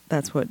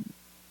why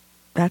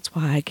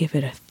I give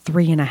it a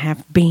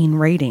 3.5 bean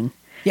rating.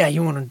 Yeah,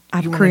 you want to.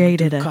 I've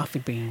created a coffee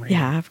bean rating.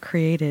 Yeah, I've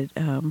created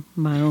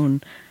my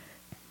own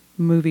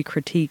movie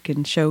critique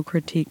and show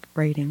critique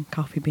rating.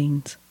 Coffee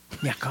beans.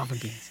 Yeah, coffee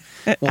beans.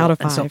 Out of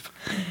 5. So,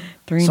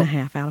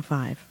 3.5 out of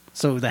 5.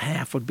 So the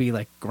half would be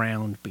like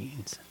ground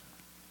beans.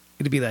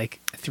 It'd be like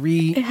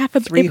three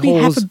It'd three be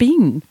holes. half a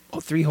bean.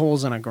 3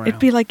 holes in a ground. It'd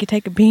be like you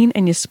take a bean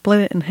and you split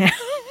it in half.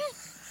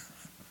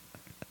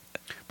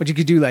 But you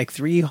could do like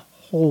 3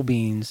 whole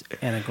beans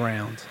and a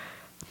ground.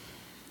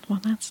 Well,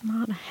 that's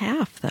not a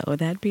half though.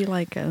 That'd be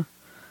like a.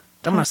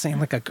 I'm not saying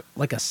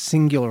like a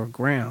singular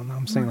ground.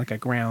 I'm saying like a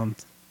ground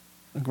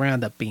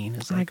up bean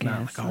is like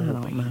not like a whole I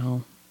don't bean.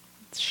 know.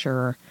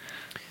 Sure,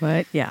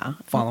 but yeah,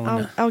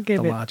 Following I'll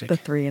give the it logic. the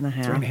 3.5.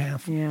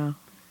 3.5. Yeah.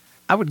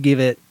 I would give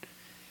it.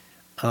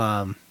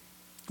 Well,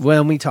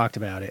 we talked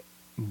about it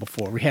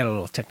before. We had a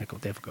little technical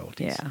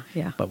difficulties.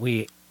 Yeah. But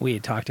we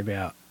had talked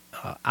about.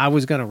 I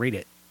was going to rate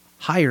it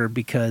higher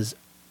because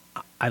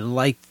I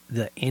liked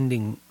the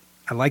ending.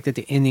 I liked that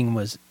the ending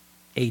was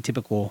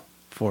atypical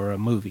for a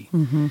movie,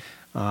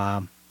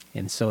 and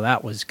so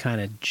that was kind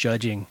of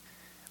judging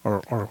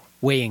or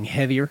weighing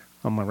heavier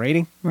on my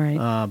rating.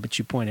 Right. But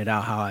you pointed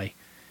out how I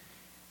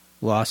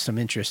lost some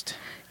interest.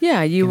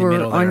 Yeah, you in the were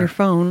middle on there. your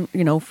phone,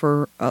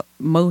 for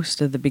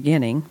most of the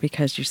beginning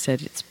because you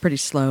said it's pretty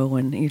slow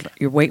and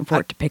you're waiting for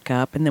it to pick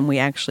up. And then we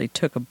actually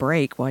took a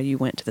break while you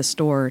went to the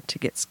store to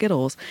get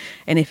Skittles.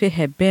 And if it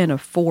had been a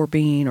 4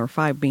 bean or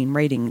 5 bean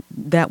rating,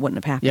 that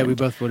wouldn't have happened. Yeah, we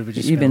both would have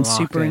just You've been locked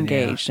super in,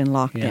 engaged yeah. and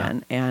locked Yeah.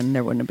 in, and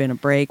there wouldn't have been a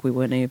break. We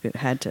wouldn't have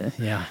had to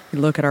Yeah.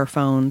 look at our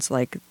phones,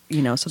 So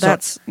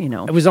that's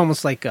It was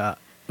almost like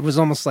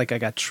I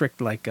got tricked,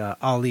 like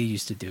Ali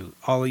used to do.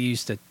 Ali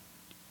used to,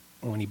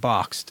 when he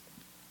boxed,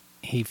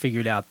 he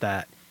figured out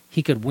that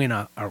he could win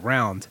a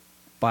round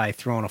by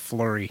throwing a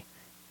flurry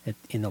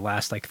in the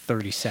last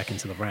 30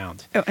 seconds of the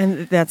round. Oh,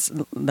 and that's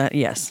that.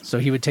 Yes. So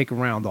he would take a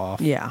round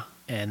off. Yeah.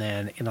 And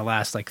then in the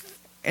last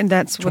And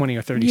that's 20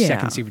 or 30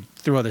 seconds, he would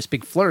throw this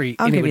big flurry,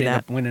 I'll and he give would you end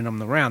that. up winning them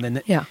the round.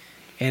 And Yeah.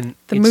 and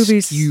The it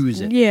movies skews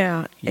it.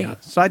 Yeah. Yeah.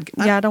 So I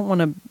don't want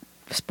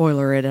to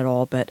spoiler it at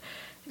all, but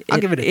I'll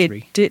give it a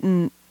 3.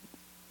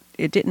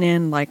 It didn't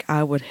end like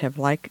I would have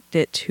liked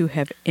it to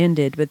have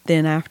ended, but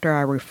then after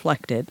I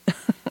reflected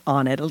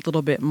on it a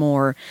little bit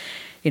more,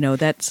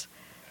 that's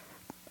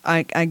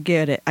I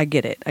get it. I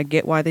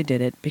get why they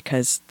did it,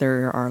 because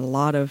there are a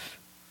lot of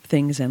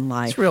things in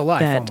life It's real life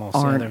that almost.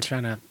 Yeah, aren't they're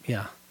trying to,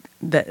 yeah.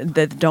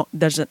 that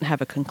doesn't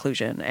have a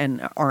conclusion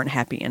and aren't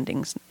happy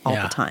endings all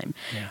Yeah. the time.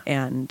 Yeah.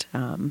 And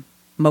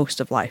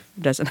most of life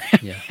doesn't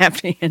have Yeah.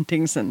 happy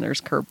endings, and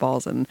there's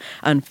curveballs and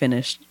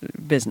unfinished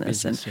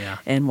business yeah.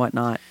 and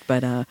whatnot.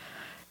 But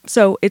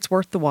so it's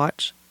worth the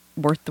watch.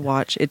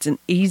 It's an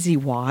easy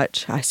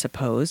watch, I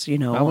suppose.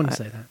 I wouldn't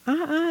say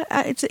that.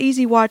 It's an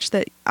easy watch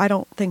that I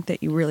don't think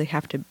that you really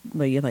have to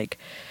be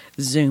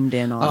zoomed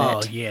in on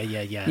it. Oh, yeah.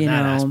 You In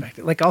that know.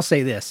 aspect. I'll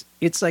say this.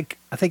 It's I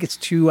think it's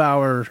 2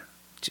 hour,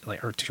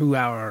 or 2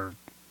 hour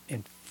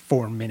and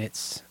 4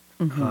 minutes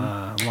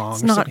long.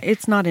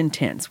 It's not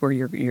intense where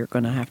you're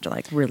going to have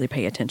to really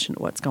pay attention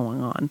to what's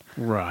going on.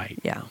 Right.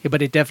 Yeah.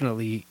 But it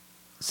definitely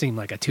seemed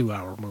like a 2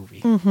 hour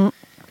movie. Mm-hmm.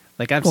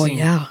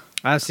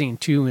 I've seen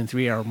 2 and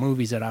 3 hour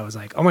movies that I was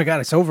like, oh my God,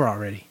 it's over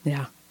already.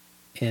 Yeah.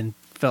 And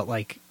felt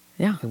like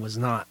Yeah. it was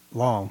not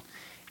long.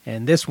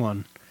 And this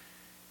one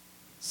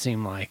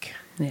seemed like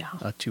Yeah.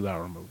 a 2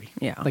 hour movie.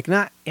 Yeah.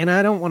 And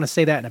I don't want to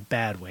say that in a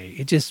bad way.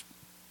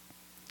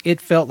 It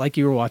felt like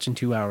you were watching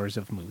 2 hours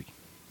of movie.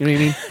 You know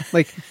what I mean?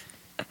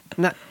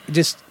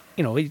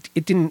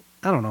 It didn't,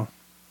 I don't know.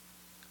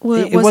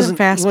 Well, it wasn't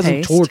fast paced. It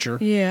wasn't torture.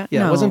 Yeah.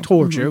 Yeah, no. it wasn't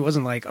torture. Mhm. It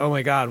wasn't like, oh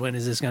my God, when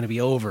is this going to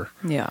be over?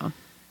 Yeah.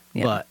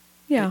 Yeah. But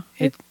yeah.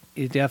 it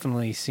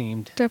definitely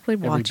seemed Definitely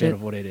every watch bit it.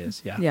 of what it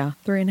is. Yeah. Yeah,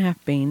 3.5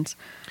 beans.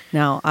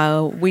 Now,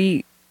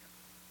 we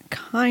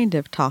kind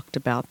of talked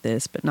about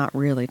this, but not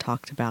really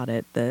talked about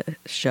it. The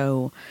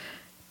show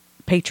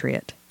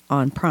Patriot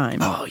on Prime.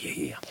 Oh,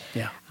 yeah.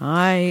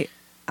 I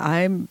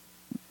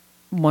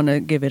want to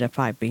give it a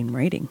 5 bean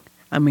rating.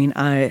 I mean,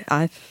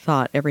 I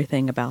thought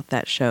everything about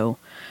that show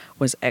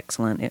was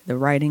excellent. The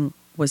writing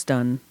was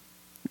done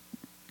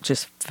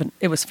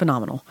it was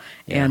phenomenal.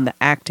 Yeah. And the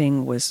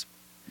acting was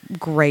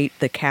great.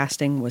 The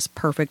casting was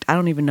perfect. I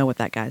don't even know what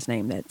that guy's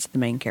name, that's the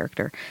main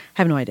character. I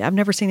have no idea. I've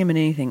never seen him in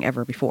anything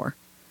ever before.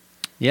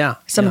 Yeah.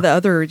 Some of the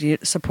other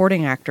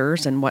supporting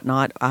actors and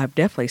whatnot, I've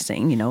definitely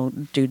seen.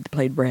 Dude that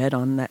played Red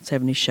on That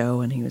 70s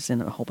Show, and he was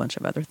in a whole bunch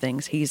of other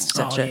things. He's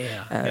such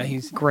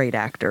he's great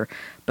actor.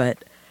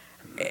 But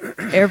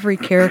every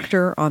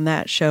character on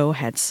that show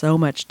had so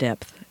much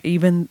depth.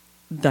 Even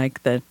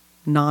like the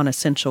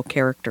non-essential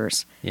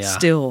characters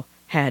still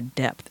had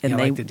depth. And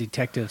like the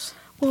detectives,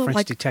 well, French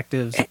like,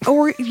 detectives.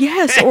 or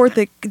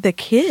the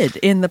kid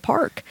in the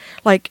park.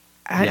 Like,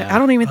 I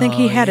don't even think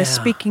he had a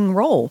speaking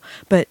role,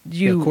 but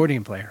the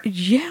accordion player.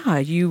 Yeah,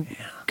 you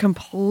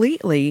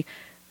completely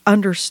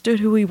understood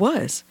who he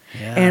was.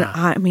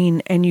 Yeah.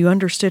 And and you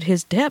understood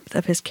his depth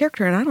of his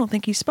character, and I don't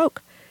think he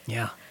spoke.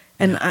 Yeah.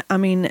 And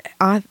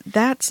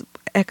that's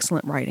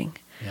excellent writing.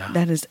 Yeah.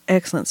 That is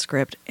excellent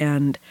script.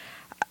 And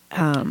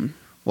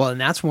well,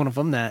 and that's one of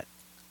them that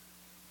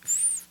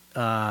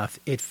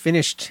it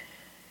finished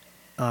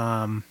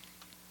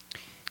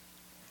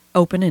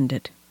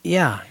open-ended.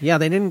 Yeah,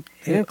 they didn't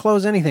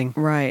close anything.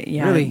 Right,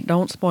 yeah. Really.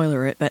 Don't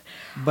spoiler it,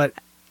 but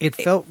it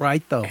felt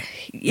right though.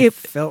 It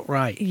felt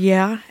right.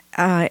 Yeah,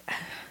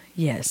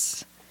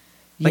 yes.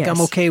 Like, yes.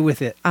 I'm okay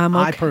with it.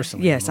 I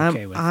personally yes, am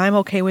okay with it. I'm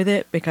okay with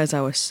it because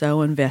I was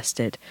so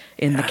invested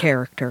in the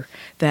character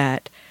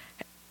that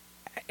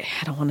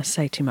I don't want to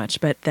say too much,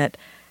 but that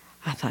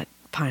I thought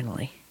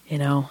finally,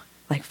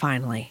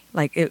 finally,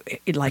 like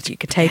it like you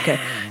could take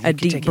a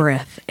deep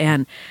breath,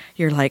 and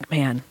you're like,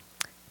 man,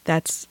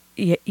 that's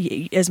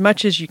as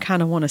much as you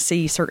kind of want to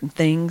see certain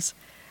things.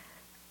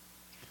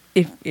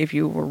 If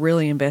you were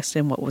really invested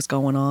in what was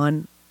going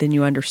on, then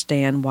you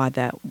understand why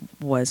that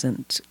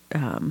wasn't.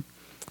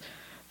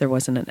 There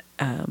wasn't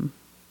a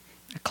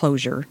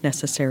closure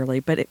necessarily,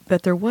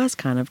 but there was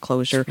kind of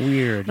closure. It's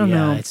weird. I don't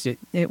know.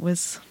 It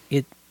was.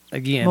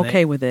 Again. I'm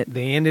okay with it.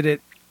 They ended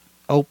it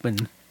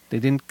open. They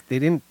didn't.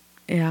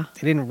 Yeah.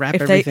 They didn't wrap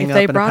if everything they, up if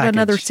they in a brought package.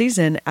 another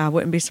season, I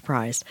wouldn't be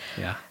surprised.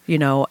 Yeah.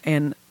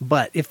 And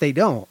but if they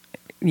don't,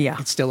 yeah,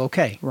 it's still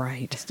okay.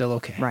 Right. It's still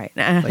okay. Right.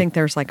 And I think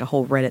there's like a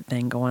whole Reddit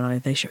thing going on.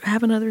 They should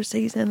have another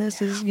season. This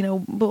is,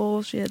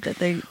 bullshit that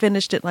they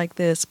finished it like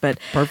this. But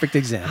perfect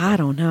example. I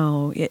don't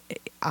know.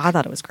 I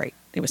thought it was great.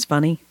 It was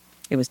funny.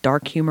 It was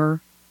dark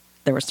humor.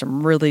 There was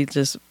some really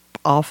just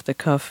off the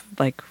cuff,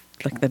 like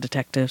the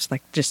detectives,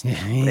 like just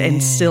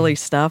and silly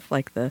stuff,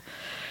 like the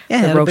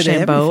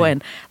Rochambeau,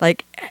 and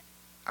like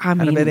I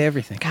mean, a bit of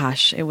everything.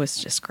 Gosh, it was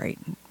just great.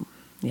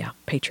 Yeah,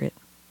 Patriot.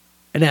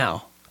 And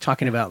now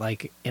talking about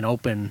like an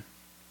open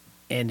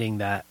ending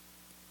that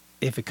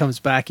if it comes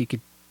back, you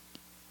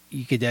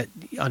could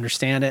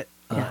understand it,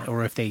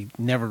 or if they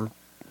never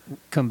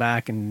come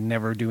back and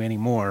never do any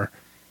more,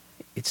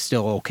 it's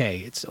still okay.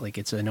 It's like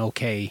it's an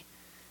okay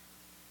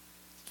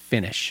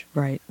finish,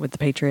 right? With the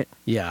Patriot,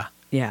 yeah.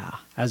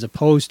 As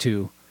opposed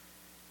to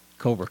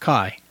Cobra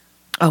Kai.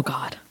 Oh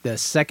God, the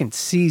second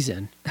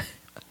season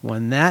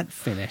when that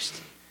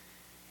finished,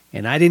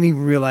 and I didn't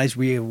even realize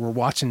we were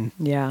watching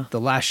the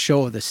last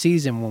show of the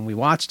season when we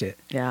watched it.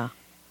 Yeah,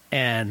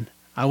 and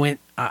I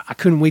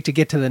couldn't wait to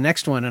get to the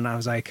next one, and I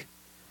was like,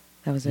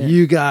 that was it.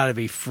 You gotta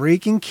be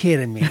freaking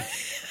kidding me.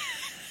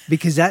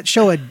 Because that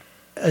show had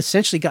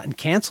essentially gotten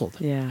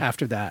canceled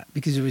after that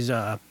because it was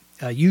a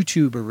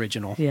YouTube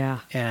original. Yeah.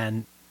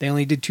 And they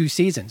only did 2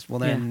 seasons. Well,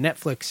 then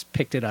Netflix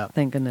picked it up.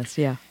 Thank goodness,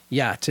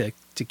 Yeah, to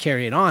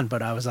carry it on.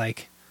 But I was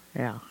like...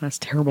 Yeah, that's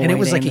terrible. And it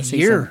was like a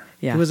year.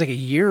 Yeah. It was like a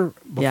year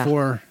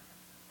before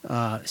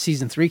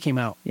season 3 came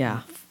out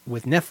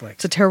with Netflix.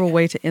 It's a terrible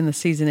way to end the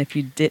season if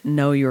you didn't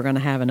know you were going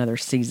to have another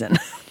season.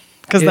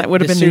 Because that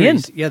would have been the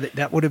end. Yeah,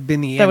 that would have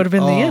been the end. That would have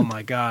been the end. Oh,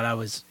 my God. I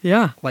was...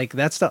 Yeah. Like,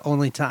 that's the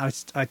only time...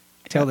 I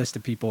tell this to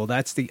people.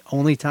 That's the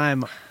only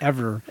time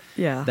ever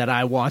that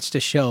I watched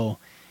a show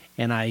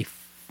and I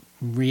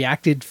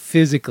reacted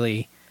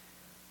physically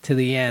to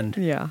the end.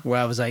 Yeah. Where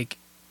I was like,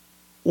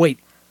 wait,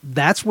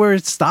 that's where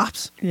it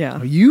stops? Yeah.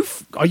 Are you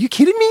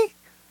kidding me?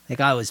 Like,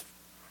 I was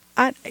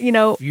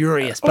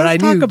furious, but I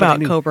knew. Let's talk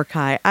about Cobra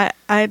Kai.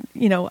 I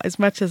as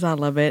much as I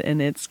love it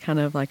and it's kind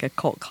of like a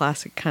cult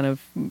classic kind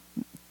of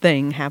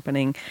thing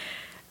happening,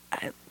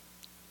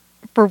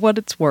 for what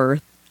it's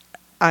worth,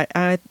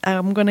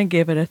 I'm going to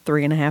give it a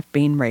 3.5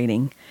 bean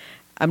rating.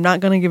 I'm not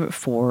going to give it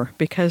 4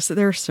 because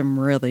there's some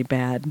really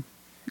bad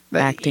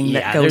acting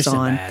that goes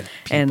on,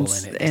 and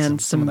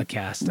some of the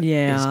cast.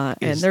 And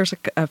there's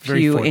a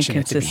few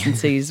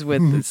inconsistencies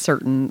with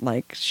certain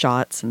like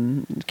shots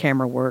and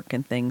camera work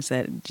and things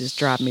that just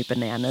drive me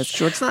bananas.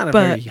 Sure, it's not a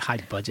very high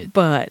budget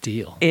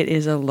deal. It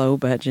is a low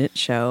budget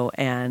show,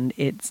 and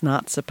it's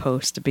not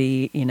supposed to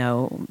be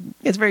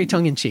it's very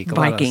tongue in cheek,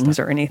 Vikings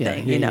or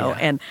anything,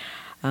 and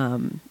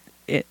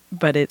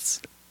but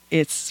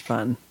it's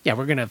fun. Yeah,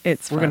 we're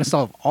gonna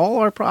solve all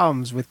our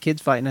problems with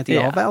kids fighting at the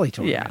All Valley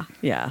tournament.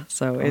 Yeah.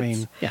 So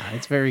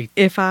it's very.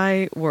 If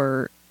I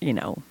were,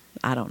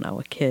 I don't know,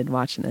 a kid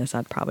watching this,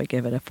 I'd probably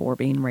give it a 4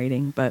 bean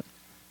rating. But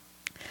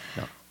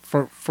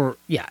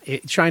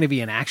trying to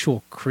be an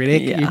actual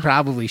critic, Yeah. you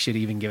probably should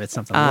even give it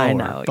something lower. I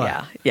know,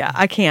 but yeah.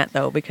 I can't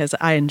though because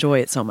I enjoy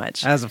it so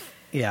much.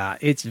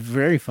 It's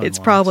very fun. It's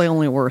watch. probably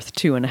only worth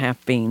 2.5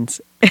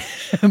 beans,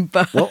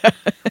 but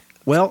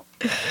Well,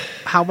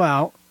 how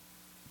about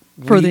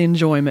for we- the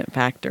enjoyment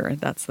factor,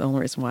 that's the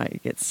only reason why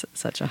it gets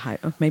such a high.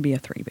 Maybe a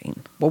 3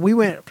 bean, Well,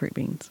 three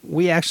beans.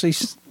 we actually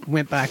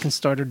went back and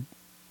started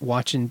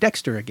watching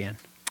Dexter again.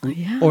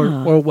 Yeah,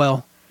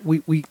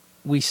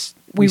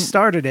 We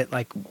started it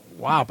like a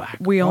while back.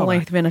 we while only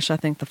back. finished, I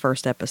think, the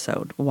first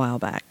episode a while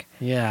back.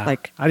 Yeah,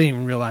 like- I didn't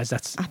even realize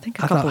that's. I think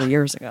a couple of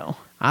years ago.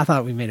 I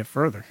thought we made it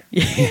further.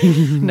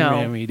 No,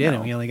 And we didn't.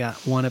 no. We only got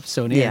one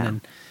episode Yeah.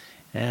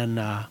 in,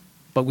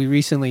 but we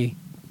recently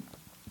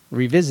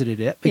revisited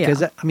it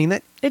because Yeah.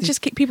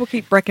 that People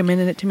keep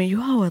recommending it to me.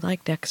 Oh, I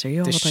like Dexter. You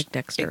the always sh- like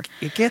Dexter.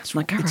 It gets I'm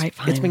like, all it's- right,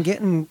 It's fine. been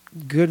getting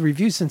good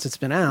reviews since it's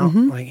been out.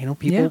 Mhm.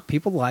 Like Yeah.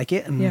 people like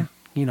it, and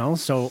Yeah.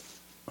 so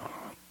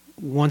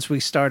once we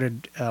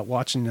started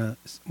watching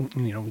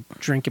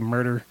drinking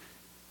murder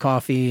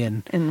coffee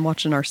and And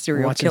watching our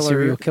serial Watching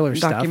serial killer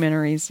stuff.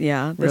 documentaries.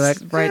 Yeah, We're this like,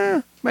 is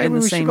right maybe in the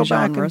we should same go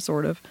back genre, and-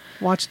 sort of.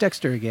 watch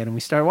Dexter again, and we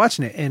started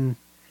watching it, and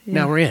Yeah.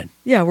 now we're in.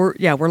 Yeah,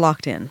 we're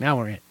locked in. Now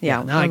we're in.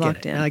 Yeah, now we're I get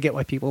locked it. in. Now I get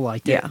why people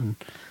liked it. Yeah. And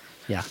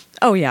yeah.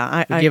 Oh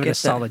yeah, We I give it get a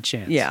solid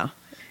chance. Yeah,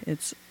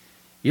 it's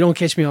You don't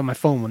catch me on my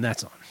phone when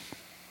that's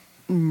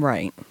on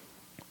right.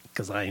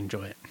 because I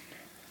enjoy it.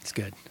 It's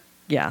good.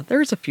 Yeah,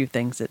 there's a few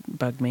things that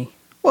bug me.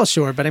 Well,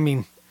 sure, but I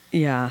mean,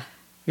 Yeah,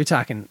 you're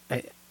talking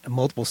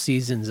multiple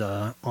seasons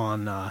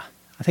on. I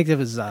think it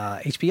was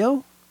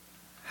HBO.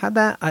 Had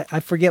that? I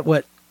forget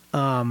what.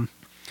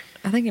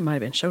 I think it might have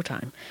been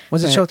Showtime.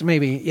 Was it But- Showtime?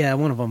 Maybe. Yeah,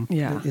 one of them.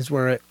 Yeah. Is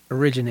where it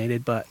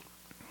originated, but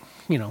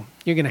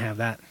you're gonna have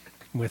that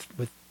with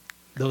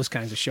those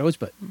kinds of shows.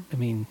 But I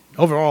mean,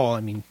 overall,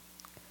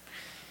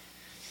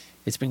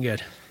 it's been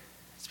good.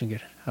 It's been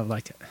good. I've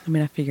liked it. I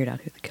mean, I figured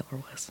out who the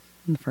killer was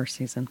in the first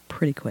season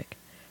pretty quick.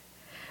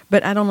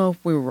 But I don't know if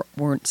we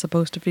weren't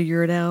supposed to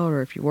figure it out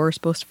or if you were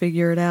supposed to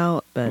figure it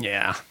out. But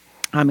Yeah.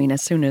 I mean,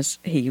 as soon as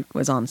he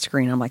was on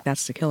screen, I'm like,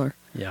 that's the killer.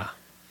 Yeah.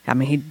 I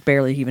mean, he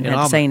barely even It had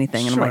all to say ma-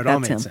 anything, and sure, I'm like, it all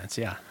that's made him. sense.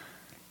 Yeah.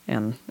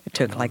 And it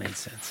took all like made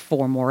sense.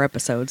 4 more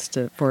episodes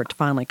for it to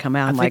finally come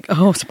out. I'm think- like,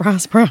 oh,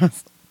 surprise,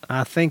 surprise.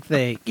 I think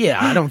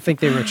I don't think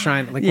they were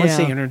trying, like, once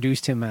they Yeah.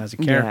 introduced him as a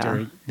character,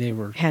 Yeah. they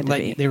were Had to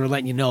be. they were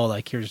letting you know,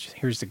 like,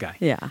 here's the guy.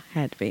 Yeah,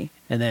 had to be.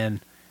 And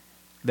then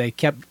they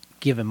kept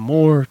giving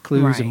more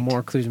clues and Right.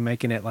 more clues,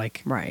 making it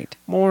like Right.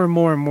 more and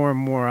more and more and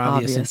more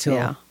obvious, Obvious, until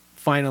yeah.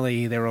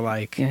 finally they were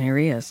like, Yeah, here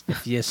he is.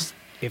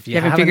 if you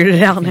haven't figured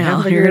it out if you now,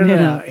 haven't you're figured it in.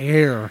 out,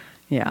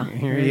 Yeah.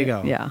 here you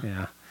go. Yeah.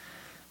 Yeah.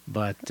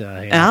 But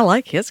And I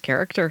like his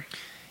character.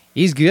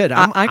 he's good.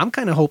 I'm I-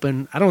 kind of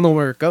hoping. I don't know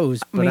where it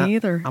goes, but Me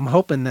either. I'm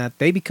hoping that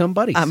they become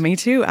buddies. Me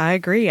too. I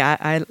agree.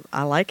 I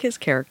like his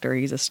character.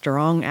 He's a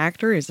strong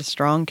actor. He's a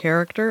strong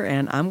character,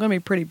 and I'm going to be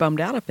pretty bummed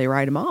out if they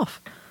write him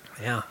off.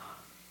 Yeah.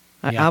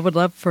 I would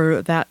love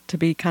for that to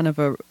be kind of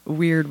a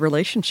weird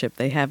relationship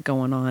they have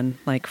going on.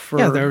 Like for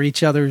Yeah, they're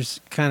each other's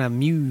kind of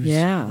muse.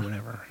 Yeah. Or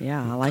whatever.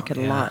 Yeah, I like it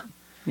a Yeah. lot.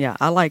 Yeah,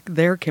 I like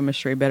their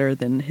chemistry better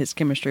than his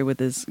chemistry with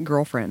his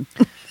girlfriend.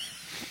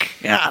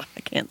 God,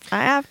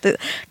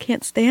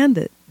 can't stand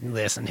it.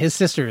 Listen, his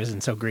sister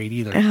isn't so great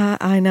either.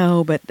 I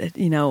know, but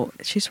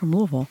she's from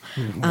Louisville.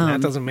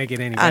 That doesn't make it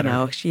any I better.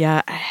 know,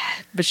 yeah,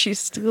 but she's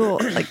still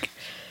like.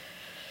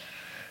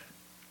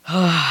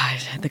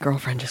 The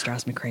girlfriend just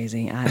drives me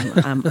crazy.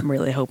 I'm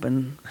really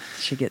hoping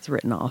she gets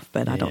written off,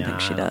 but I don't think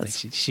she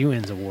does. She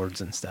wins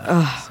awards and stuff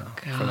Oh,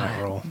 for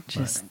that role.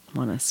 Just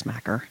want to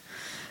smack her.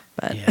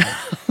 But Yeah.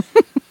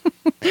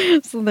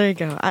 so there you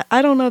go.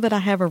 I don't know that I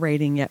have a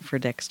rating yet for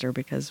Dexter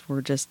because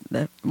we're just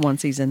one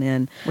season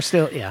in. We're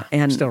still,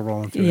 And still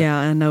rolling through yeah,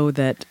 I know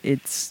that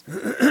it's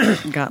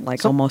got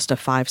like almost a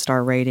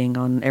 5-star rating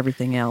on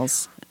everything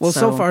else. it. Well,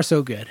 so far,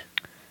 so good.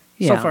 So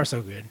Yeah. far,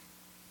 so good.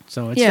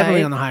 So it's Yeah,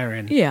 definitely it- on the higher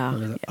end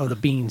yeah, of the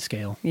bean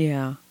scale.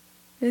 Yeah.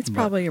 It's But-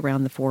 probably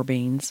around the 4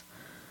 beans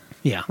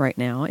Yeah. right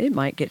now. It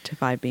might get to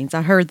 5 beans.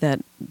 I heard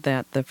that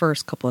the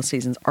first couple of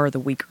seasons are the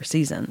weaker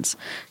seasons.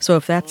 So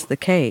if that's the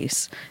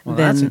case, Well,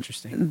 then that's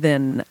interesting.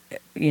 Then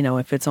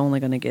if it's only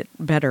going to get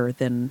better,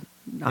 then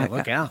Yeah,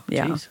 look out.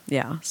 Yeah, Jeez.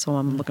 yeah. So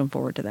I'm looking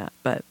forward to that.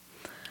 But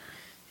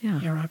yeah,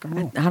 Yeah, rock and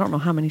roll. I don't know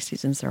how many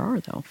seasons there are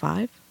though.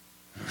 5,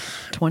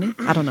 20?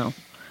 I don't know.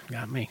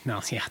 Got me.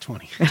 No, yeah,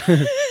 20.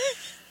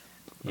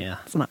 Yeah.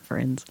 It's not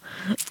Friends.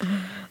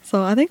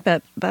 So I think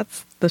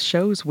that's the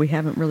shows we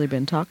haven't really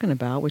been talking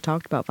about. We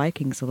talked about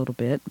Vikings a little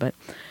bit, but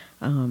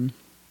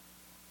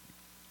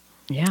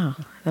yeah,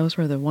 those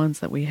were the ones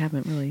that we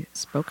haven't really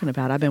spoken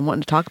about. I've been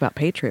wanting to talk about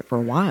Patriot for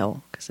a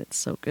while because it's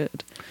so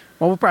good.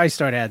 Well, we'll probably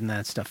start adding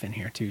that stuff in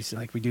here too. So,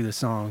 like we do the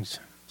song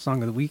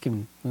of the week,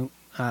 and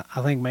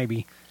I think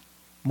maybe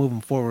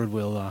moving forward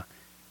we'll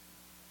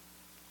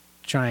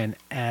try and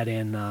add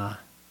in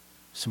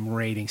some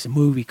ratings, some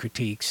movie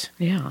critiques,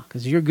 Yeah.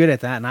 because you're good at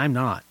that and I'm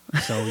not.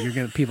 So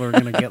people are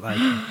gonna get like,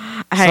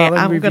 Hey, solid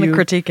I'm going to review.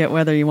 critique it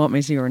whether you want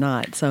me to or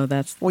not. So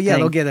that's Well, the yeah,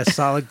 thing. they'll get a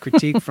solid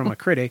critique from a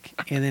critic,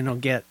 and then they'll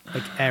get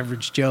like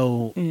average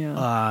Joe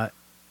Yeah.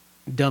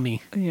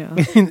 dummy. Yeah.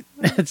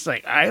 It's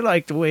like, I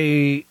like the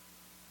way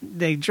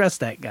they dress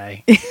that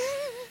guy.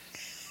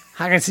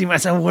 I can see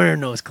myself wearing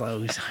those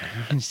clothes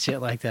and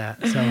shit like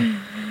that. So,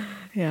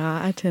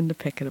 Yeah, I tend to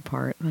pick it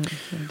apart. I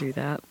do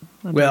that.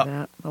 I Well- do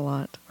that a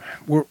lot.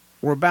 we're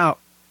about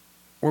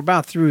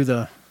through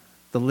the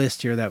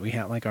list here that we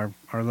have, like our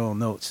little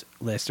notes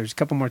list. There's a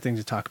couple more things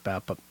to talk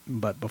about,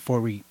 but before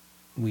we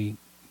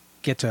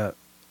get to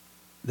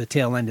the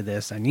tail end of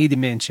this, I need to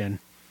mention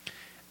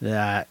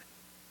that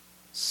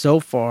so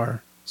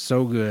far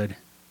so good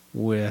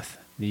with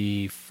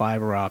the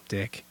fiber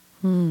optic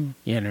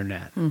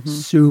internet.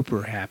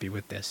 Super happy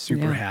with this.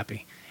 Super Yeah.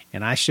 happy.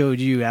 And I showed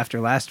you after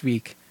last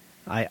week,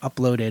 I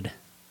uploaded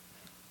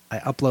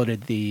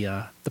the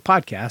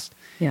podcast.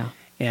 Yeah.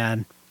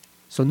 And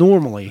so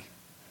normally,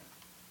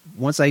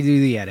 once I do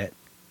the edit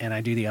and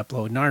I do the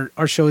upload, and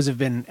our shows have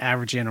been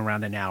averaging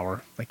around an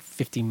hour, like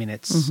 50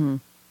 minutes,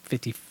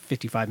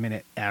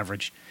 55-minute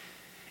average.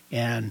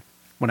 And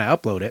when I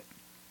upload it,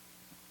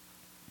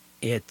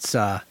 it's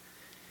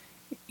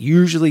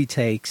usually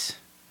takes,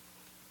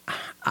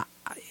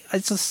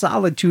 it's a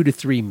solid 2 to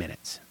 3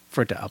 minutes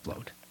for it to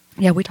upload.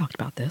 Yeah, we talked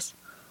about this.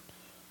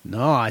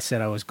 No, I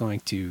said I was going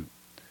to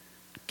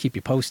keep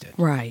you posted.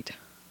 Right.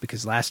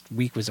 Because last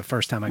week was the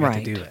first time I got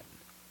Right. to do it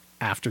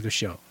after the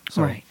show.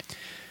 So, Right.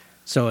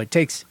 So it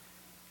takes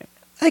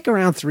like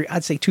around 2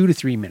 to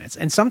 3 minutes.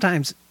 And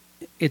sometimes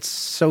it's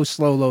so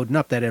slow loading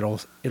up that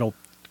it'll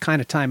kind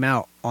of time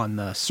out on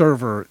the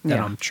server that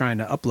Yeah. I'm trying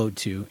to upload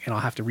to, and I'll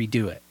have to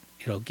redo it.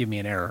 It'll give me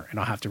an error and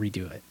I'll have to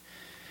redo it.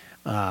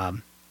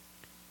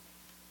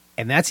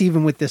 And that's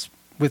even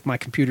with my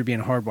computer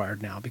being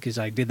hardwired now, because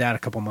I did that a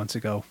couple months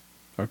ago,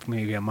 or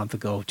maybe a month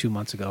ago, 2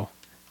 months ago.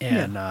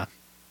 And,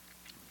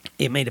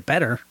 it made it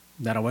better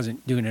that I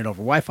wasn't doing it over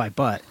Wi-Fi,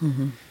 but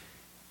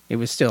it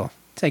was still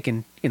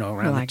taking,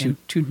 around Lagging.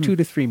 the 2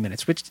 to 3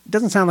 minutes, which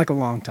doesn't sound like a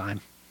long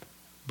time.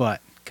 But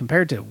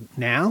compared to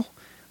now,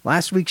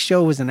 last week's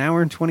show was an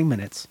hour and 20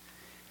 minutes.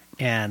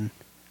 And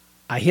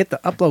I hit the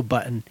upload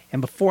button,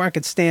 and before I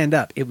could stand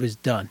up, it was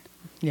done.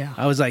 Yeah.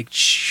 I was like,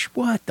 shh,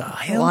 what the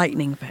hell?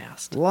 Lightning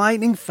fast.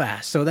 Lightning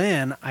fast. So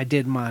then I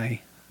did my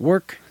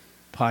work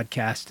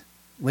podcast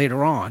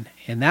later on,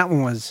 and that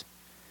one was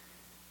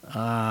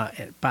about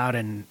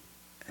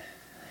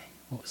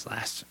what was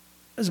last?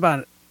 It was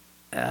about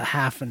a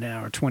half an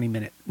hour, 20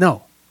 minutes.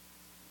 No,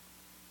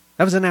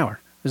 that was an hour.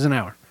 It was an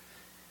hour.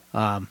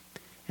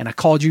 And I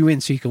called you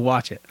in so you could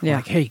watch it. I'm Yeah.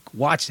 like, hey,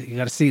 watch it. You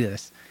got to see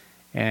this.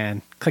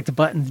 And click the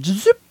button.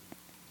 Zip.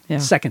 Yeah.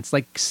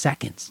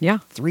 Seconds. Yeah.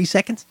 3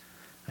 seconds.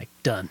 Like,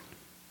 done.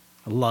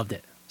 I loved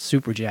it.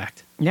 Super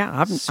jacked.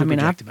 Yeah. Super I've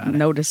jacked about it.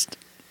 noticed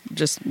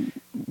just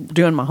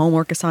doing my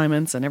homework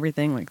assignments and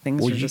everything. Like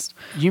things Well, are you- just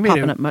you made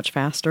popping a- up much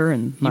faster,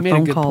 and You my made a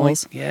phone good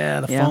calls. point.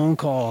 Yeah, the Yeah. phone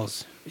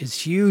calls is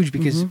huge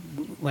because,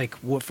 like,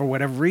 for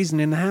whatever reason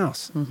in the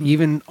house,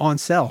 even on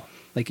cell,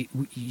 like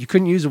you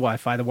couldn't use the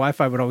Wi-Fi. The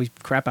Wi-Fi would always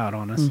crap out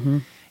on us,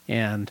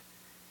 and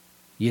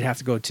you'd have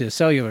to go to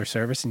cellular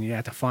service, and you'd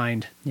have to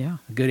find Yeah.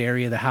 a good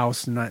area of the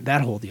house and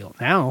that whole deal.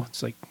 Now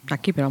it's like I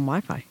keep it on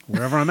Wi-Fi.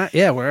 wherever I'm at.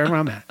 Yeah, wherever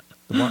I'm at.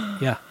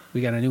 Yeah,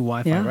 we got a new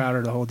Wi-Fi Yeah.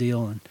 router, the whole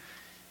deal, and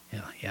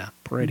yeah,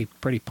 pretty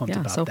pumped Yeah.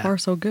 about So that. far,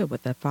 so good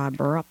with that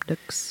fiber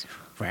optics.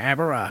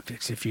 Fiber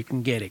optics, if you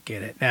can get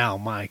it. Now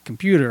my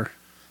computer,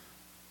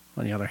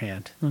 on the other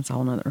hand, That's a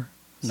whole nother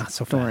not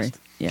so story. fast.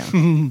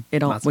 Yeah.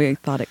 It all, Not so we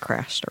thought it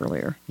crashed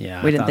earlier.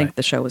 Yeah, We I didn't thought think I-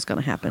 the show was going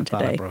to happen I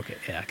thought I today. broke it.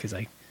 Yeah, because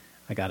I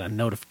got a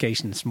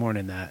notification this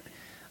morning that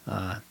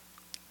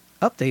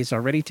updates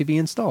are ready to be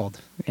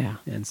installed, Yeah.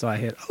 and so I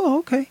hit, oh,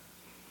 okay.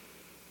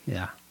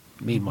 Yeah.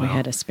 Meanwhile, We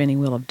had a spinning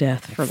wheel of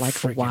death for like a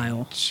friggin-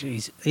 while.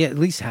 Jeez, yeah, at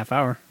least half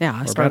hour. Yeah,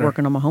 I or started better.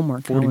 working on my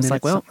homework. 40 I was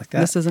like, minutes, well, something like that.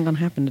 this isn't going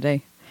to happen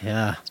today.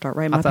 Yeah. Start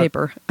writing I my thought-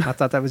 paper. I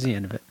thought that was the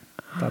end of it.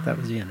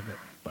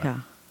 But Yeah.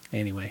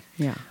 Anyway,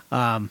 Yeah.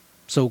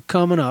 so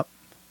coming up,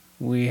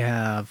 we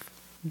have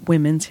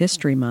Women's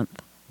History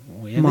Month.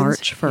 Women's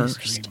March History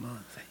 1st. Month.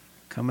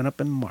 Coming up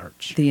in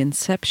March. The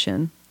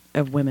inception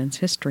of Women's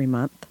History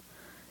Month,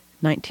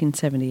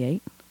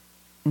 1978,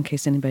 in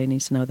case anybody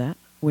needs to know that,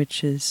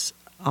 which is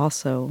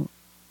also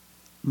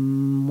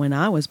when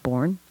I was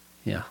born.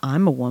 Yeah.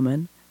 I'm a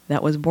woman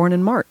that was born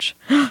in March.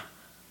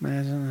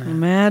 Imagine that.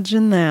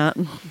 Imagine that.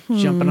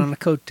 Jumping on the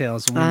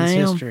coattails of women's I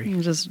am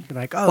history. just Be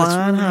like, oh, it's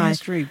flying Women's high.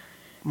 History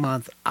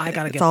Month. I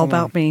gotta get It's all born.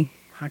 about me.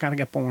 I gotta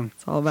get born.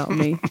 It's all about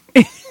me.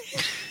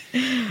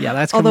 Yeah,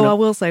 that's coming Although I up.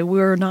 will say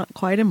we're not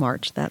quite in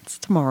March. That's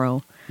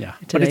tomorrow. Yeah,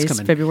 but it's Today's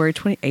coming. February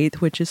 28th,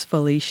 which is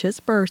Felicia's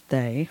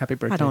birthday. Happy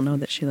birthday. I don't know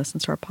that she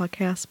listens to our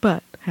podcast,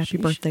 but happy She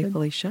birthday, should.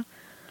 Felicia.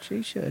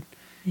 She should.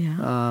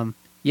 Yeah.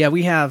 Yeah,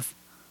 we have.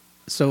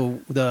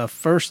 So the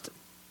first.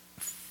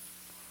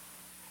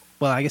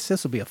 Well, I guess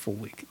this will be a full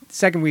week.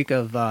 Second week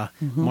of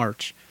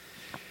March.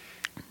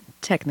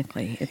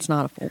 Technically, it's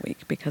not a full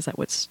week because that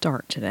would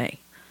start today.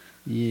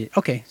 Yeah.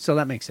 Okay, so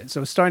that makes sense.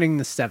 So starting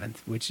the 7th,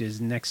 which is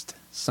next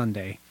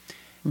Sunday,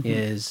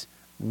 is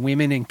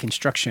Women in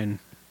Construction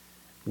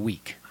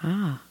Week.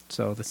 Ah,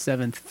 So the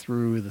 7th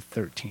through the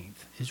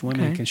 13th is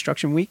Women in Okay.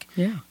 Construction Week.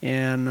 yeah.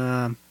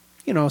 And,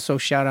 so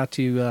shout out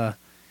to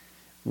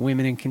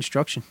women in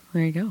construction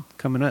There you go.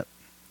 coming up.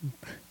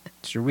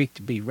 It's your week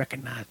to be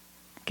recognized.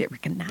 Get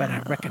recognized.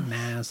 Better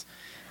recognize.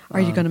 Are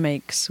you going to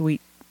make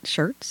sweet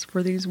shirts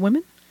for these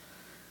women?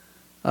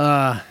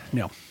 No.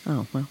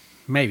 Oh, well,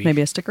 Maybe.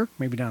 maybe a sticker?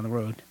 Maybe down the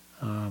road.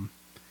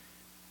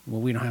 Well,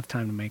 we don't have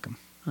time to make them.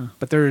 Huh.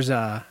 But there's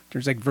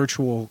like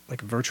virtual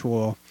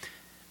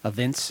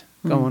events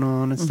going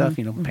on and stuff,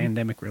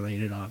 pandemic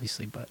related,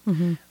 obviously. But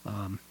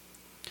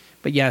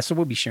but yeah, so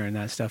we'll be sharing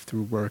that stuff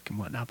through work and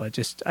whatnot. But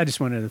I just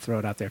wanted to throw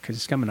it out there because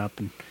it's coming up,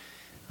 and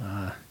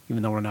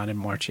even though we're not in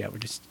March yet, we're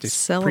just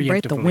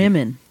Celebrate the preemptively-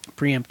 women.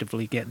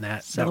 preemptively getting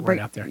that Celebrate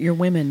right out there. your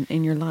women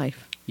in your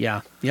life.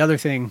 Yeah. The other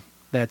thing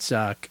that's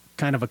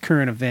kind of a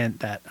current event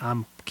that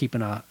I'm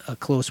keeping a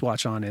close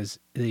watch on is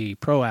the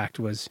PRO Act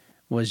was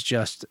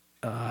just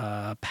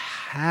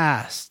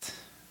passed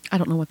I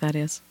don't know what that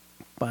is.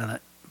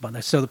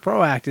 so the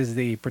PRO Act is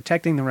the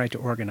Protecting the Right to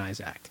Organize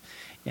Act,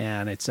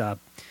 and it's a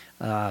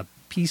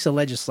piece of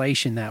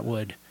legislation that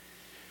would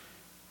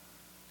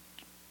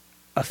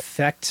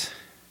affect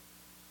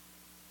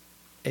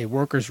a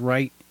worker's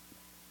right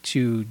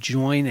to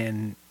join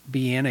and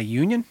be in a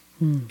union,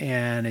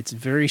 and it's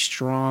very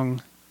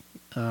strong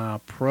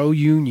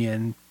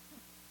pro-union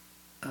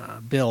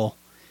bill,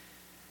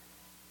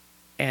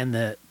 and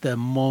the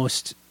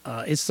most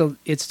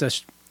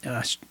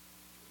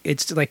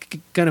it's like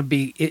gonna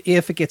be,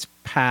 if it gets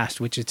passed,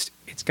 which it's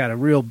got a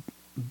real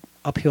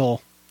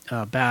uphill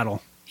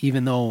battle,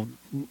 even though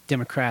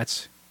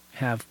Democrats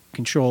have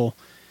control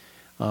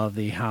of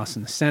the House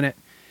and the Senate.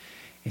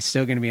 It's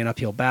still going to be an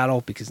uphill battle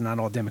because not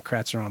all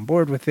Democrats are on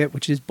board with it,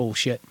 which is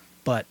bullshit.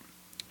 But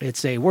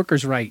it's a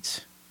workers'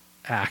 rights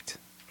act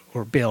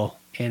or bill,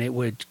 and it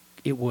would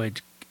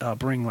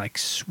bring like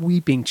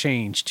sweeping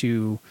change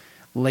to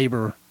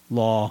labor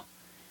law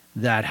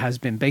that has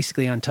been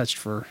basically untouched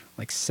for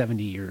like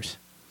 70 years.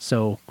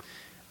 So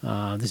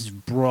this is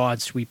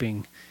broad,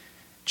 sweeping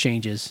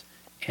changes,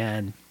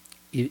 and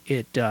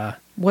it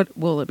What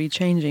will it be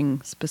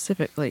changing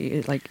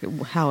specifically? Like,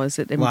 how is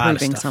it lot of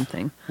improving stuff.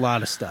 something? A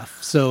lot of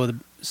stuff.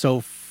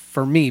 So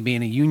for me,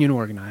 being a union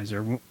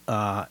organizer,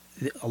 a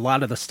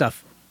lot of the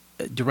stuff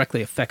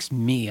directly affects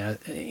me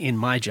in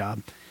my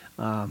job.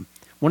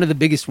 One of the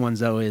biggest ones,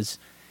 though, is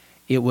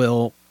it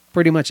will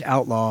pretty much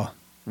outlaw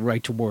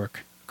right to work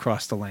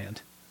across the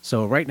land.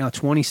 So right now,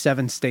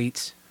 27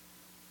 states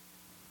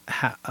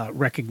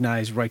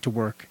recognize right to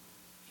work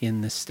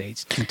in the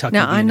states. Kentucky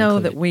Now, I being know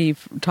included. that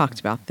we've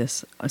talked about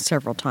this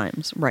several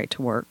times, right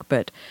to work,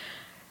 but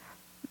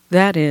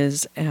that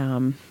is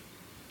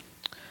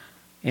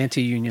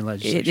Anti-union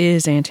legislation. it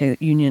is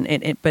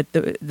anti-union. But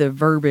the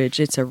verbiage,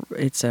 it's a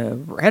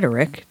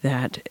rhetoric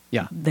that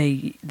Yeah.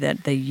 they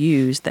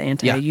use, the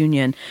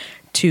anti-union,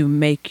 to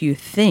make you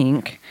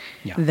think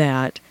Yeah.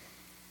 that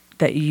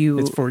you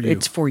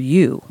It's for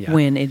you. Yeah.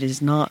 when it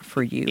is not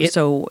for you.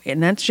 So,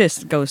 and that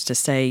just goes to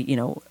say,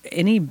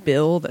 any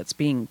bill that's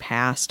being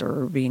passed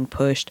or being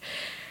pushed,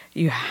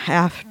 you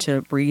have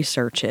to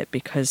research it,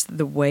 because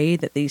the way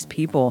that these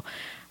people,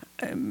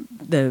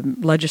 the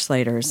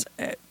legislators,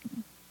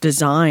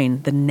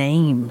 design the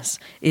names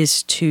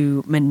is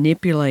to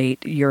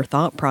manipulate your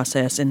thought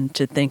process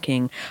into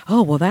thinking,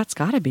 oh, well, that's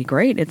got to be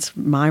great. It's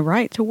my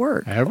right to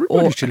work.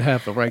 Everybody should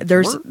have the right to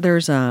work.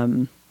 There's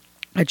a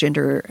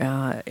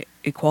gender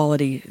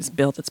equality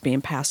bill that's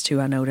being passed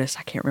too. I noticed.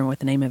 I can't remember what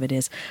the name of it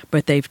is,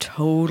 but they've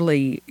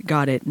totally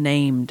got it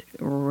named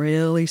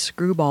really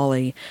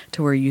screwball-y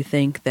to where you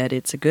think that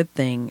it's a good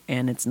thing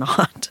and it's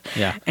not.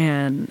 Yeah.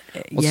 And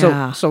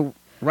Well, so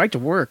right to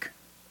work,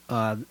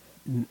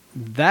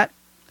 that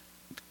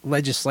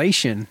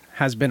legislation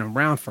has been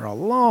around for a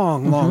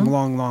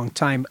long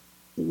time,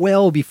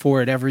 well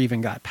before it ever even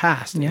got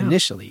passed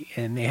initially.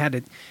 And they had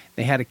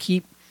to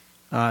keep,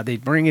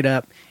 they'd bring it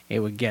up, it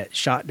would get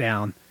shot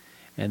down,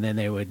 and then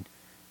they would,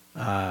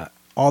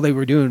 all they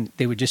were doing,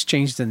 they would just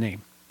change the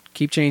name,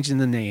 keep changing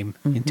the name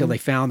until they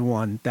found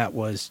one that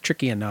was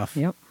tricky enough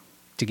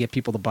to get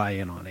people to buy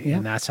in on it. Yep.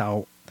 And that's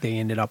how they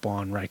ended up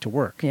on right to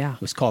work. Yeah.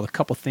 It was called a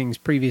couple things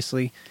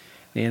previously.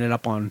 They ended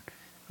up on,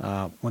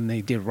 when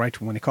they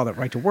called it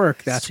right to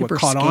work, that's Super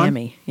what caught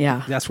scammy. on.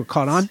 Yeah. That's what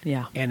caught on.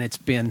 Yeah. And it's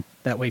been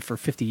that way for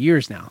 50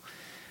 years now.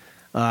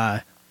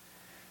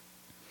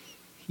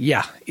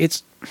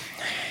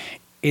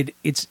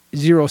 It's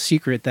zero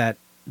secret that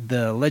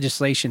the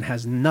legislation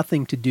has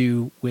nothing to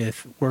do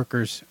with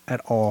workers at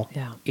all.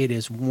 Yeah. It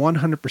is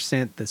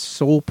 100% the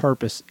sole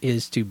purpose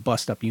is to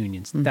bust up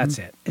unions. That's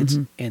it. It's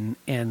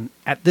and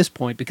at this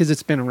point, because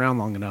it's been around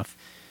long enough,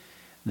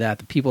 that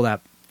the people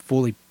that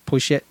fully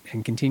push it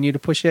and continue to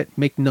push it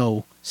make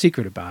no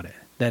secret about it,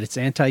 that it's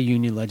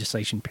anti-union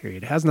legislation,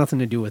 period. It has nothing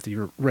to do with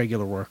your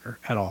regular worker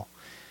at all.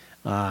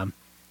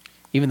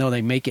 Even though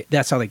they make it,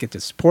 that's how they get the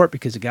support,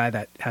 because a guy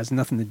that has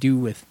nothing to do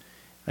with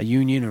a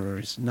union or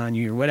is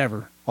non-union or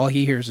whatever, all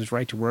he hears is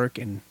right to work,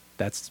 and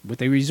that's what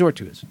they resort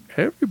to is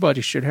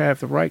everybody should have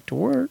the right to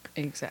work.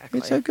 Exactly.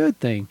 It's a good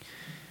thing.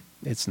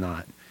 It's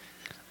not.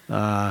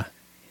 But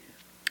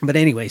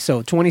anyway,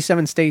 so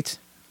 27 states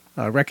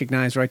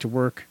recognize right to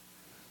work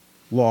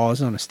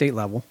laws on a state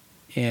level,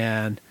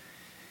 and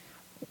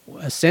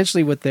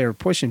essentially what they're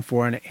pushing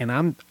for, and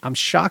I'm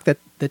shocked that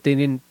they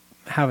didn't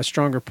have a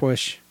stronger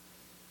push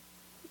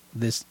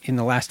this in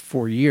the last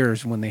 4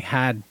 years when they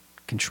had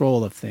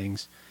control of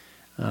things.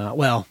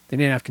 Well, they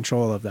didn't have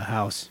control of the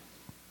House,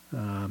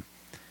 so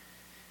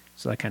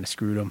that kind of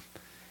screwed them.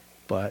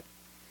 But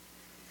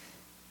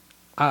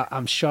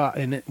I'm shocked,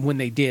 and when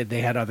they did,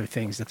 they had other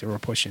things that they were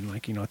pushing,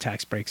 like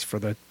tax breaks for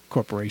the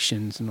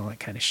corporations and all that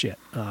kind of shit.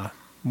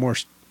 More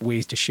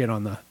ways to shit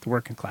on the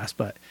working class,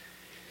 but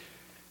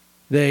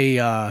they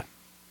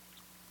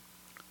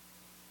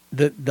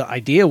the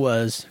idea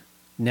was,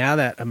 now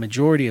that a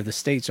majority of the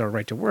states are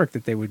right to work,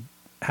 that they would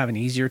have an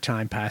easier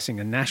time passing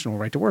a national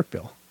right to work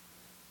bill,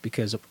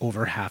 because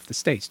over half the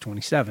states,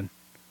 27,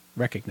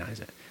 recognize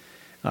it.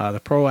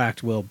 The PRO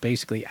Act will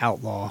basically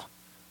outlaw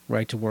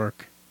right to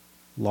work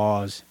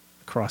laws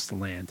across the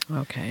land.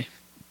 Okay.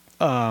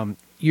 The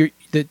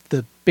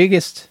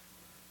biggest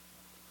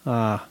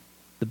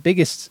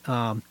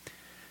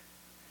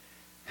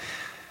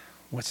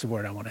what's the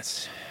word I want to?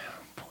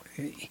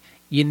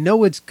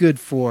 It's good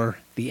for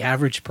the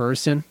average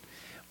person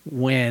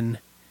when,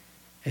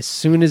 as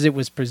soon as it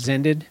was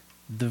presented,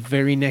 the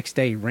very next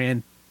day,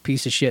 Rand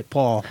piece of shit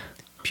Paul,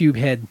 pube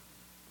head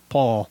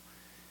Paul,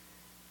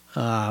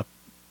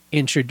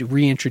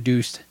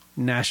 reintroduced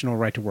national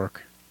right to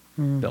work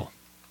bill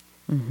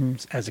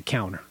as a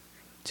counter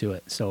to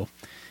it. So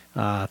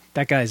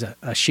that guy's a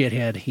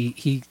shithead.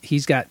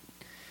 He's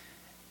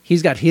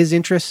got his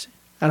interests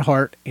at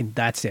heart, and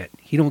that's it.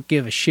 He don't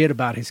give a shit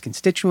about his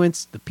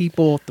constituents, the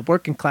people, the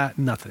working class,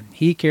 nothing.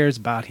 He cares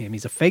about him.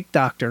 He's a fake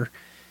doctor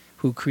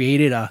who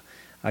created a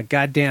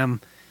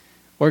goddamn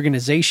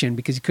organization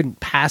because he couldn't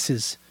pass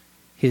his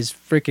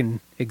freaking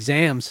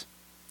exams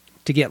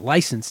to get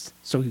licensed.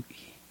 So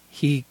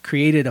he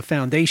created a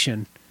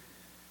foundation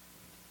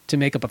to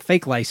make up a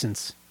fake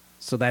license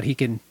so that he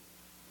can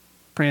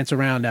prance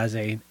around as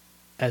an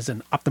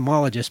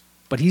ophthalmologist,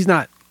 but he's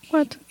not.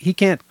 What? He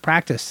can't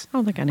practice. I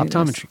don't think I knew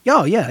optometry. this.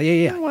 Oh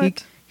yeah.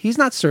 What? He's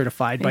not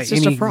certified by He's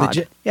just any a fraud.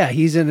 legit. Yeah,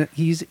 he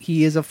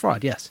is a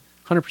fraud. Yes,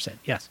 100%.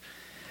 Yes.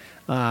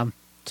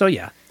 So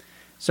yeah.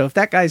 So if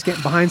that guy's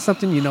getting behind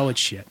something, it's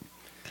shit.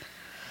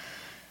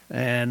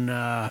 And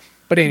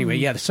but anyway,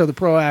 yeah. So the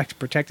PRO Act,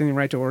 protecting the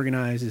right to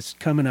organize, is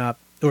coming up,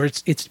 or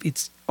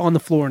it's on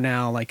the floor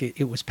now. Like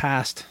it was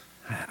passed.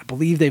 I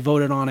believe they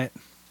voted on it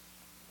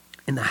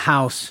in the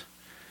House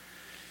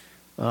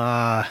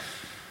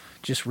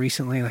just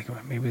recently, like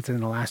maybe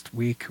within the last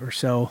week or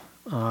so.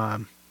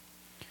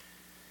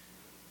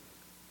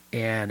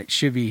 And it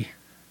should be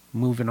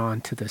moving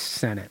on to the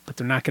Senate, but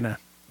they're not gonna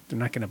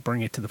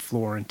bring it to the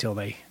floor until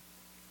they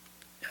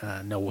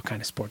know what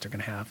kind of support they're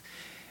gonna have.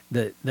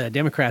 The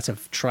Democrats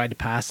have tried to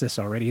pass this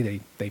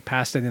already. They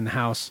passed it in the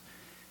House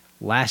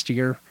last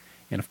year,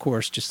 and of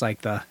course, just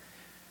like the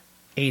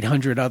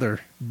 800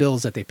 other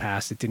bills that they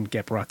passed, it didn't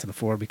get brought to the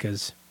floor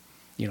because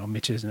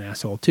Mitch is an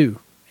asshole too.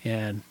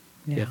 And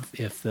Yeah.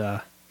 if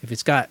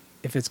it's got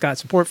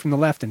support from the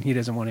left and he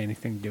doesn't want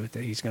anything to do with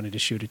it, he's going to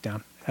just shoot it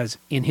down. As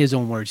in his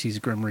own words, he's a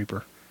grim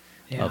reaper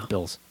of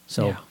bills.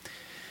 So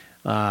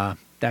that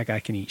guy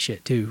can eat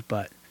shit too.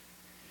 But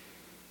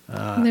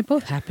And they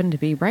both happen to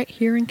be right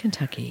here in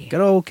Kentucky.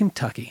 good old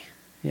Kentucky,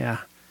 yeah,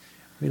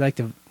 we like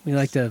to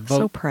vote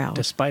So proud.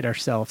 despite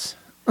ourselves.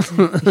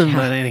 Yeah.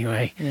 But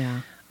anyway,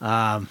 Yeah.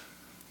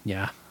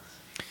 yeah.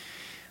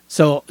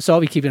 So I'll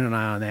be keeping an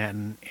eye on that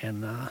and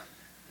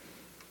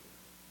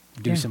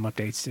do Yeah. some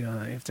updates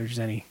if there's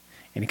any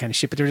kind of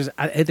shit. But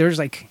there's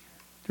like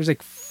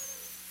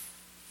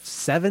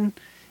 7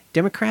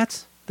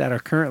 Democrats that are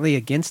currently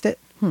against it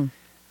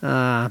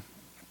for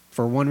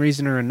one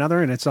reason or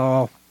another, and it's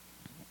all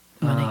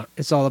Money.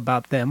 it's all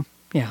about them.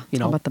 Yeah.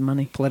 It's all about the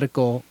money.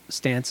 Political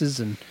stances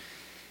and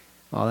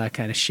all that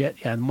kind of shit.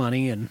 Yeah,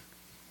 money and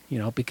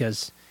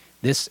because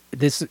this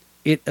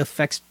it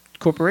affects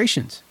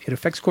corporations. It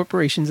affects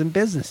corporations and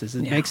businesses.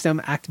 It Yeah. makes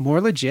them act more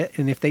legit,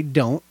 and if they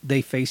don't,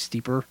 they face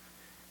steeper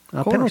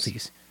Of course.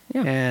 penalties.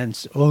 Yeah. And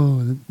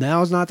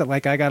now is not that,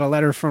 like I got a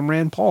letter from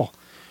Rand Paul.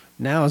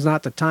 Now is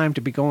not the time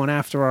to be going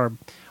after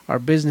our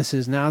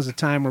businesses. Now is the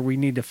time where we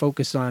need to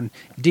focus on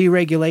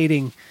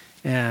deregulating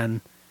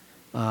and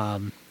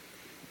more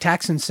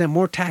tax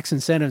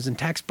incentives and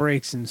tax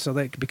breaks, and so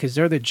that because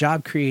they're the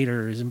job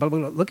creators and blah blah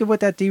blah. Look at what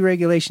that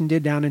deregulation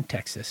did down in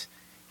Texas.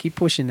 Keep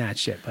pushing that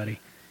shit, buddy.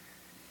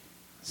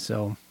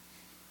 So,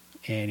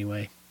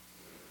 anyway,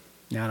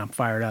 now that I'm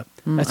fired up,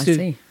 let's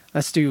get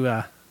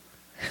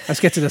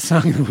to the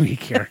song of the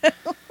week here.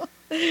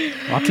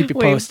 I'll keep you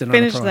posted. We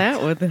finished on the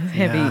that with a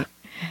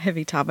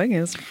heavy topic.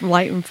 It's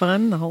light and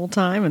fun the whole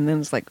time, and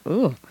then it's like,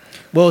 ooh.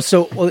 Well,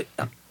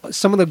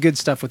 some of the good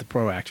stuff with the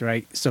PRO Act,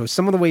 right? So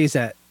some of the ways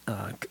that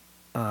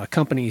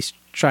companies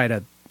try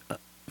to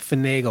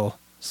finagle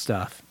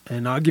stuff,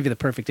 and I'll give you the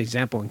perfect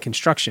example in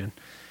construction.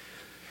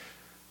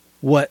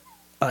 what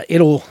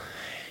it'll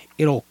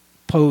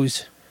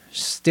pose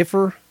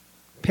stiffer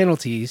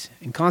penalties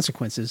and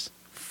consequences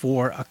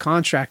for a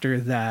contractor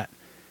that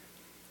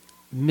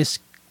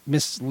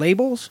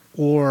mislabels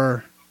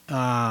or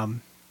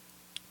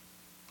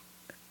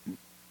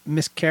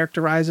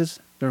mischaracterizes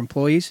their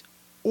employees,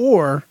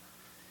 or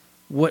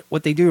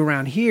what they do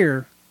around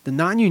here, the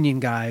non-union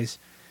guys,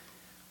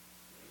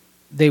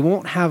 they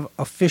won't have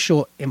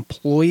official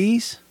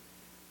employees.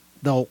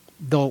 They'll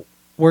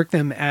work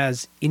them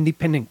as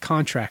independent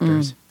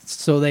contractors.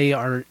 So they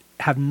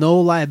have no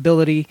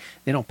liability.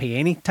 They don't pay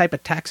any type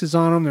of taxes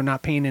on them. They're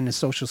not paying into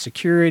Social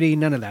Security,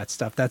 none of that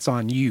stuff. That's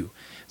on you.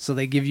 So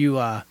they give you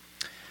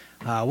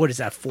what is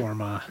that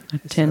form? A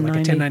Like a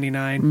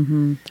 1099.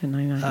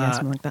 1099, yeah,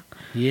 something like that.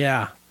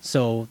 Yeah.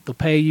 So they'll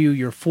pay you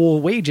your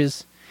full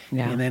wages.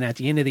 Yeah. And then at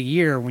the end of the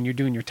year, when you're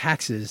doing your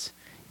taxes,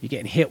 you're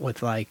getting hit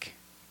with like,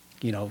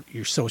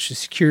 your Social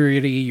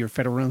Security, your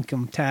federal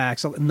income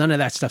tax. None of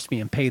that stuff's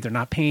being paid. They're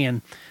not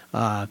paying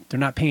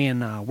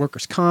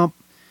workers' comp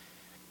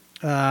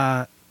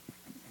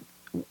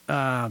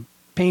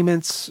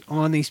payments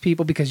on these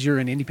people because you're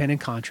an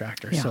independent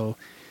contractor. Yeah. So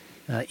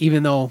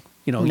even though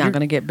You're not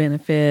going to get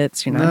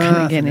benefits. You're not going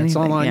to get anything. It's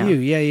all on yeah. you.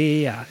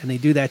 Yeah. And they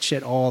do that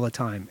shit all the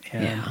time.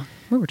 And Yeah.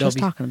 We were just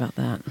talking about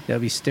that.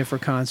 there'll be stiffer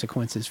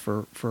consequences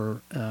for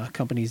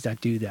companies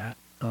that do that.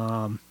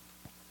 And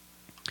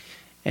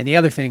the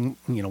other thing,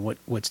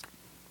 what's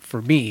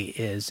for me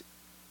is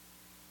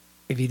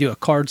if you do a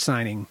card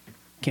signing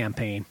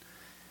campaign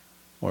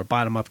or a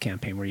bottom up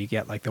campaign where you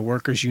get like the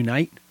workers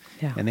unite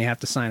Yeah. and they have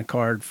to sign a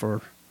card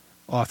for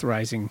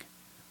authorizing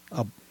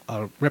a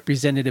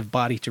representative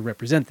body to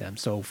represent them.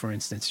 So, for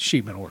instance,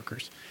 sheet metal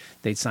workers,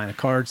 they'd sign a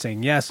card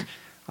saying, yes,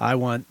 I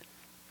want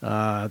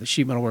the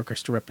sheet metal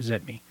workers to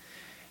represent me.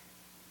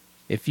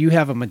 If you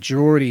have a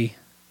majority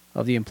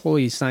of the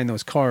employees sign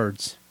those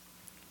cards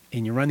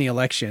and you run the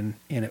election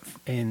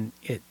and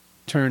it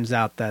turns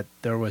out that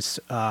there was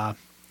the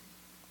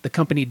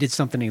company did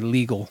something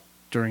illegal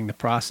during the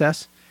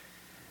process,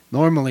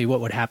 normally what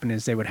would happen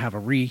is they would have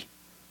an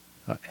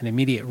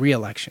immediate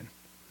re-election,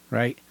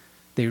 right?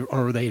 They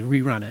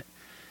rerun it.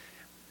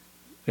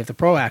 If the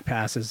PRO Act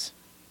passes,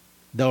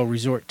 they'll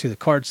resort to the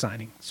card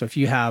signing. So if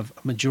you have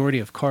a majority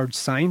of cards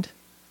signed,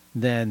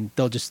 then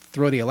they'll just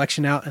throw the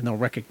election out and they'll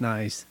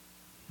recognize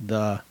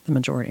the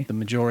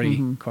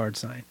majority card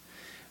sign.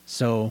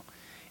 So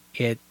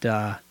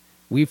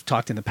we've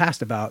talked in the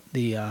past about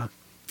the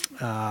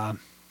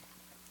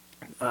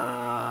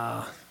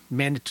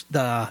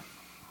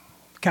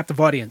captive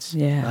audience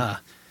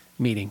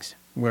meetings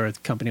where the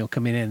company will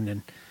come in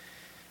and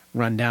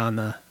run down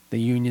the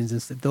unions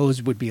and stuff.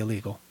 Those would be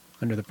illegal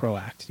under the PRO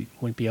Act. You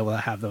wouldn't be able to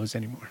have those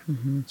anymore.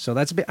 Mm-hmm. So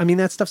that's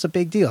that stuff's a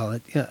big deal.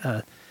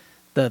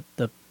 The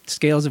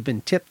scales have been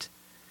tipped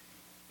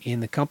in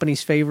the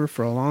company's favor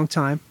for a long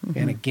time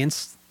and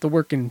against the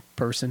working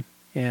person,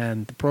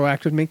 and the PRO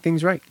Act would make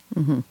things right.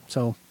 Mm-hmm.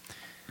 So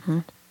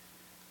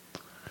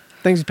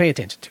things to pay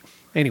attention to.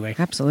 Anyway.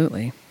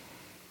 Absolutely.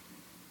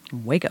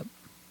 Wake up.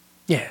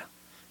 Yeah.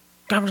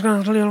 I was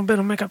going to a little bit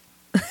of makeup.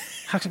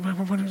 Is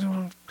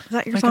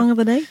that your song of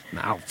the day?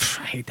 No,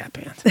 I hate that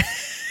band.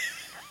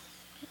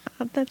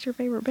 That's your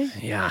favorite band?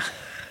 Yeah.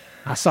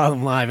 I saw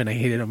them live and I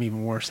hated them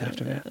even worse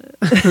after that.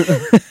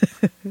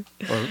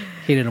 Or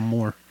hated them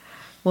more.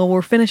 Well,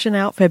 we're finishing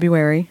out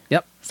February.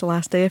 Yep. It's the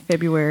last day of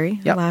February,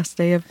 Yep. last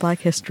day of Black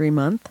History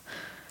Month.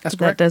 That's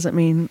But correct. that doesn't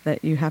mean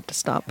that you have to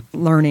stop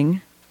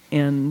learning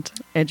and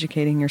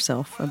educating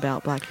yourself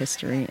about Black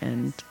history.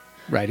 And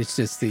Right. It's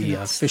just the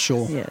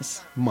official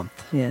yes,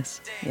 month.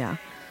 yes, yeah.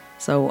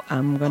 So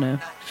I'm going to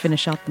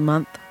finish out the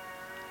month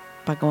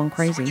by going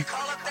crazy.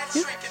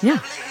 Yeah,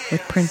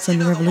 with Prince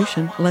and the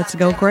Revolution. Let's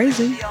go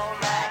crazy.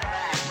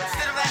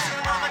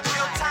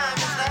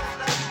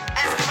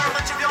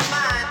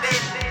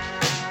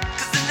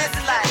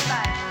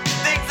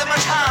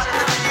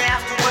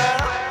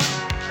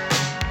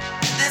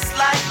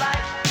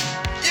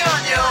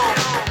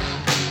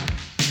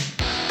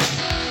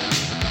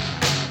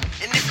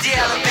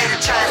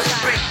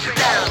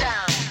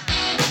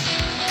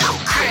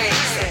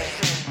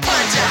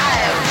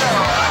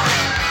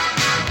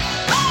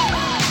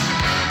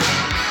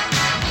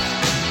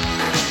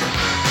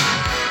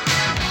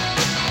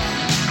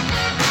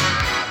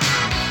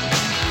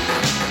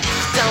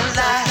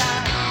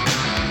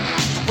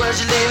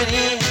 You're living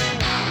in.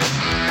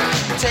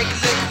 Take a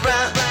look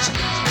around.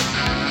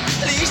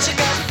 At least you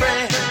got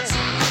friends.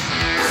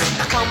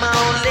 I call my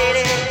old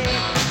lady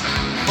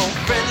for a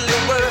friendly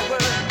word.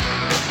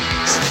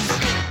 She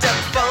picked up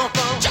the phone,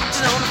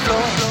 dropped it on the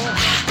floor.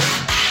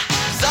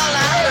 It's all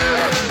I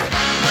heard.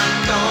 I'm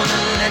not gonna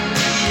let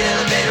the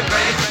elevator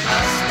break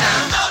us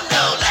down. Oh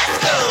no,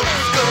 let's go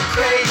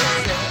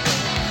crazy.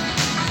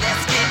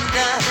 Let's get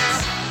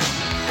nuts.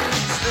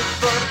 Let's look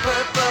for the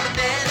purple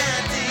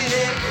banana till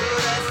they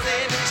put us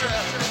in the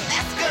truck.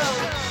 Let's go.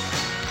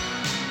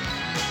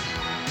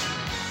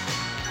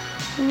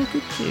 Look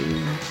at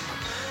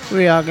you.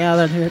 We are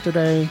gathered here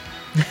today.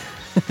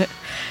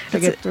 to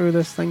get through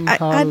this thing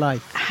called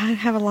life. I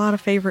have a lot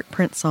of favorite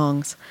Prince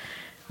songs.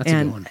 That's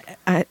a good one.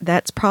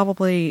 That's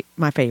probably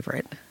my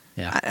favorite.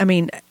 Yeah. I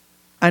mean,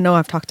 I know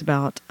I've talked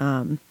about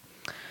the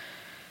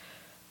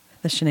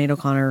Sinead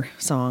O'Connor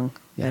song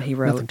that he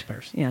wrote. Nothing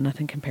Compares. Yeah,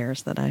 Nothing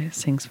Compares, that I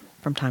sing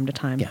from time to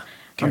time Yeah,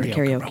 on the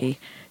karaoke, karaoke.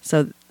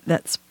 So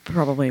that's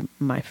probably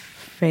my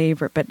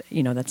favorite, but,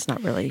 that's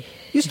not really...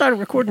 You started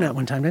recording that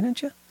one time,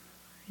 didn't you?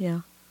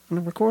 Yeah. On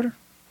a recorder?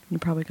 You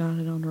probably got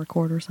it on a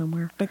recorder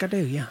somewhere. I think I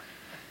do, yeah.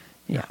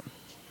 Yeah.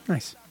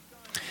 Nice.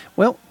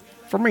 Well,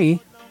 for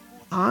me,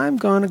 I'm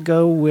going to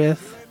go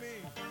with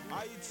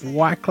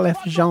Wyclef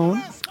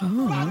Jean.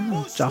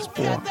 Oh,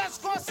 Diaspora.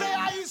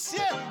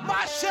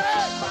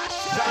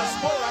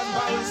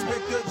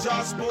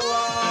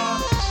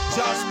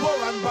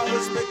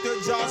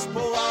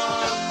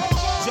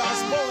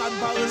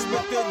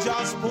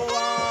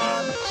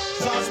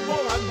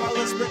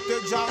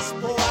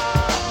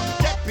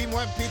 Depuis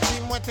moi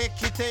petit, moi t'ai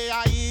quitté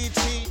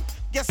Haïti.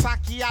 Gen sa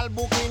ki al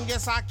Brooklyn, gen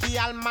sa ki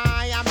al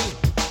Miami.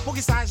 Pour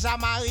qui ça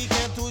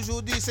Jamaïcain,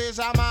 toujours dit c'est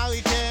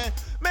Jamaïcain.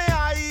 Mais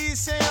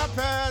Haïtien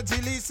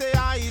perdu, li c'est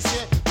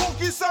Haïtien. Pour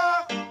qui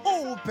ça?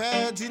 Ou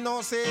perdu,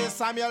 non c'est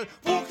Samuel.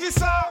 Pour qui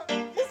ça?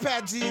 Ou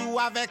perdu ou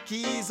avec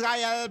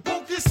Israël.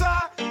 Pour qui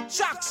ça?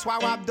 Chaque soir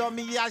ou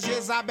dormi à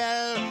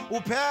Jézabel. Ou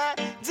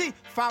perdu,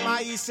 femme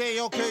haïtienne,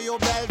 yo que yo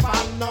belle,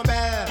 femme non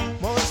belle.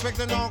 Mon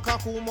respecte non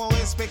kankou, mon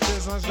respecte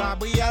Ange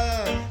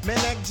Gabriel. Mais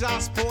nèg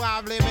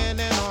diaspora vle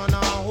mène non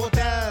en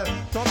hôtel.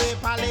 Tombé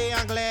parler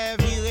anglais,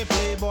 viré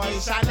Playboy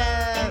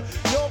Chanel.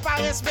 Yo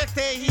pas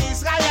respecté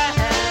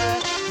Israël.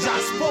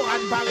 Diaspora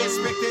ne pas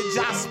respecter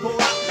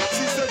diaspora.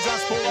 Si c'est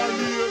diaspora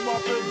lié, m'a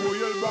fait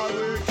brouiller le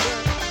barrique.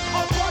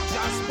 Encore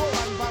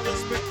diaspora ne pas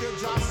respecter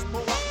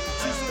diaspora.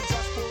 Si c'est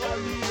diaspora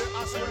lié,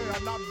 I swear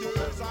I'm not deux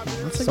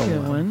that's a So,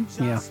 good one.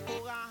 Yeah.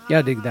 Yeah,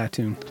 I dig that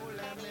tune.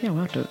 Yeah,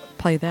 we'll have to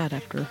play that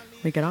after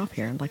we get off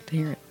here. I'd like to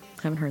hear it.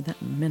 Haven't heard that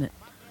in a minute.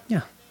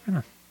 Yeah, right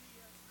on.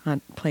 I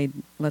played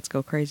Let's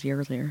Go Crazy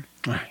earlier.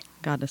 All right.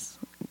 Got us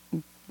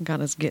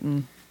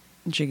getting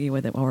jiggy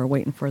with it while we're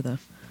waiting for the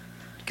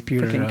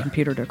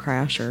computer to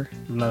crash or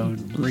load,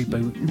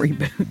 reboot,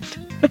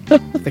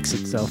 reboot. fix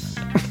itself.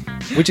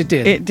 Which it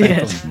did. It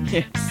did.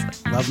 thankfully.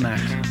 Yes. Love Mac.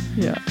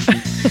 Yeah.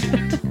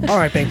 All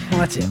right, babe. Well,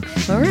 that's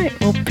it. All right.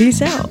 Well,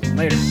 peace out.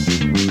 Later.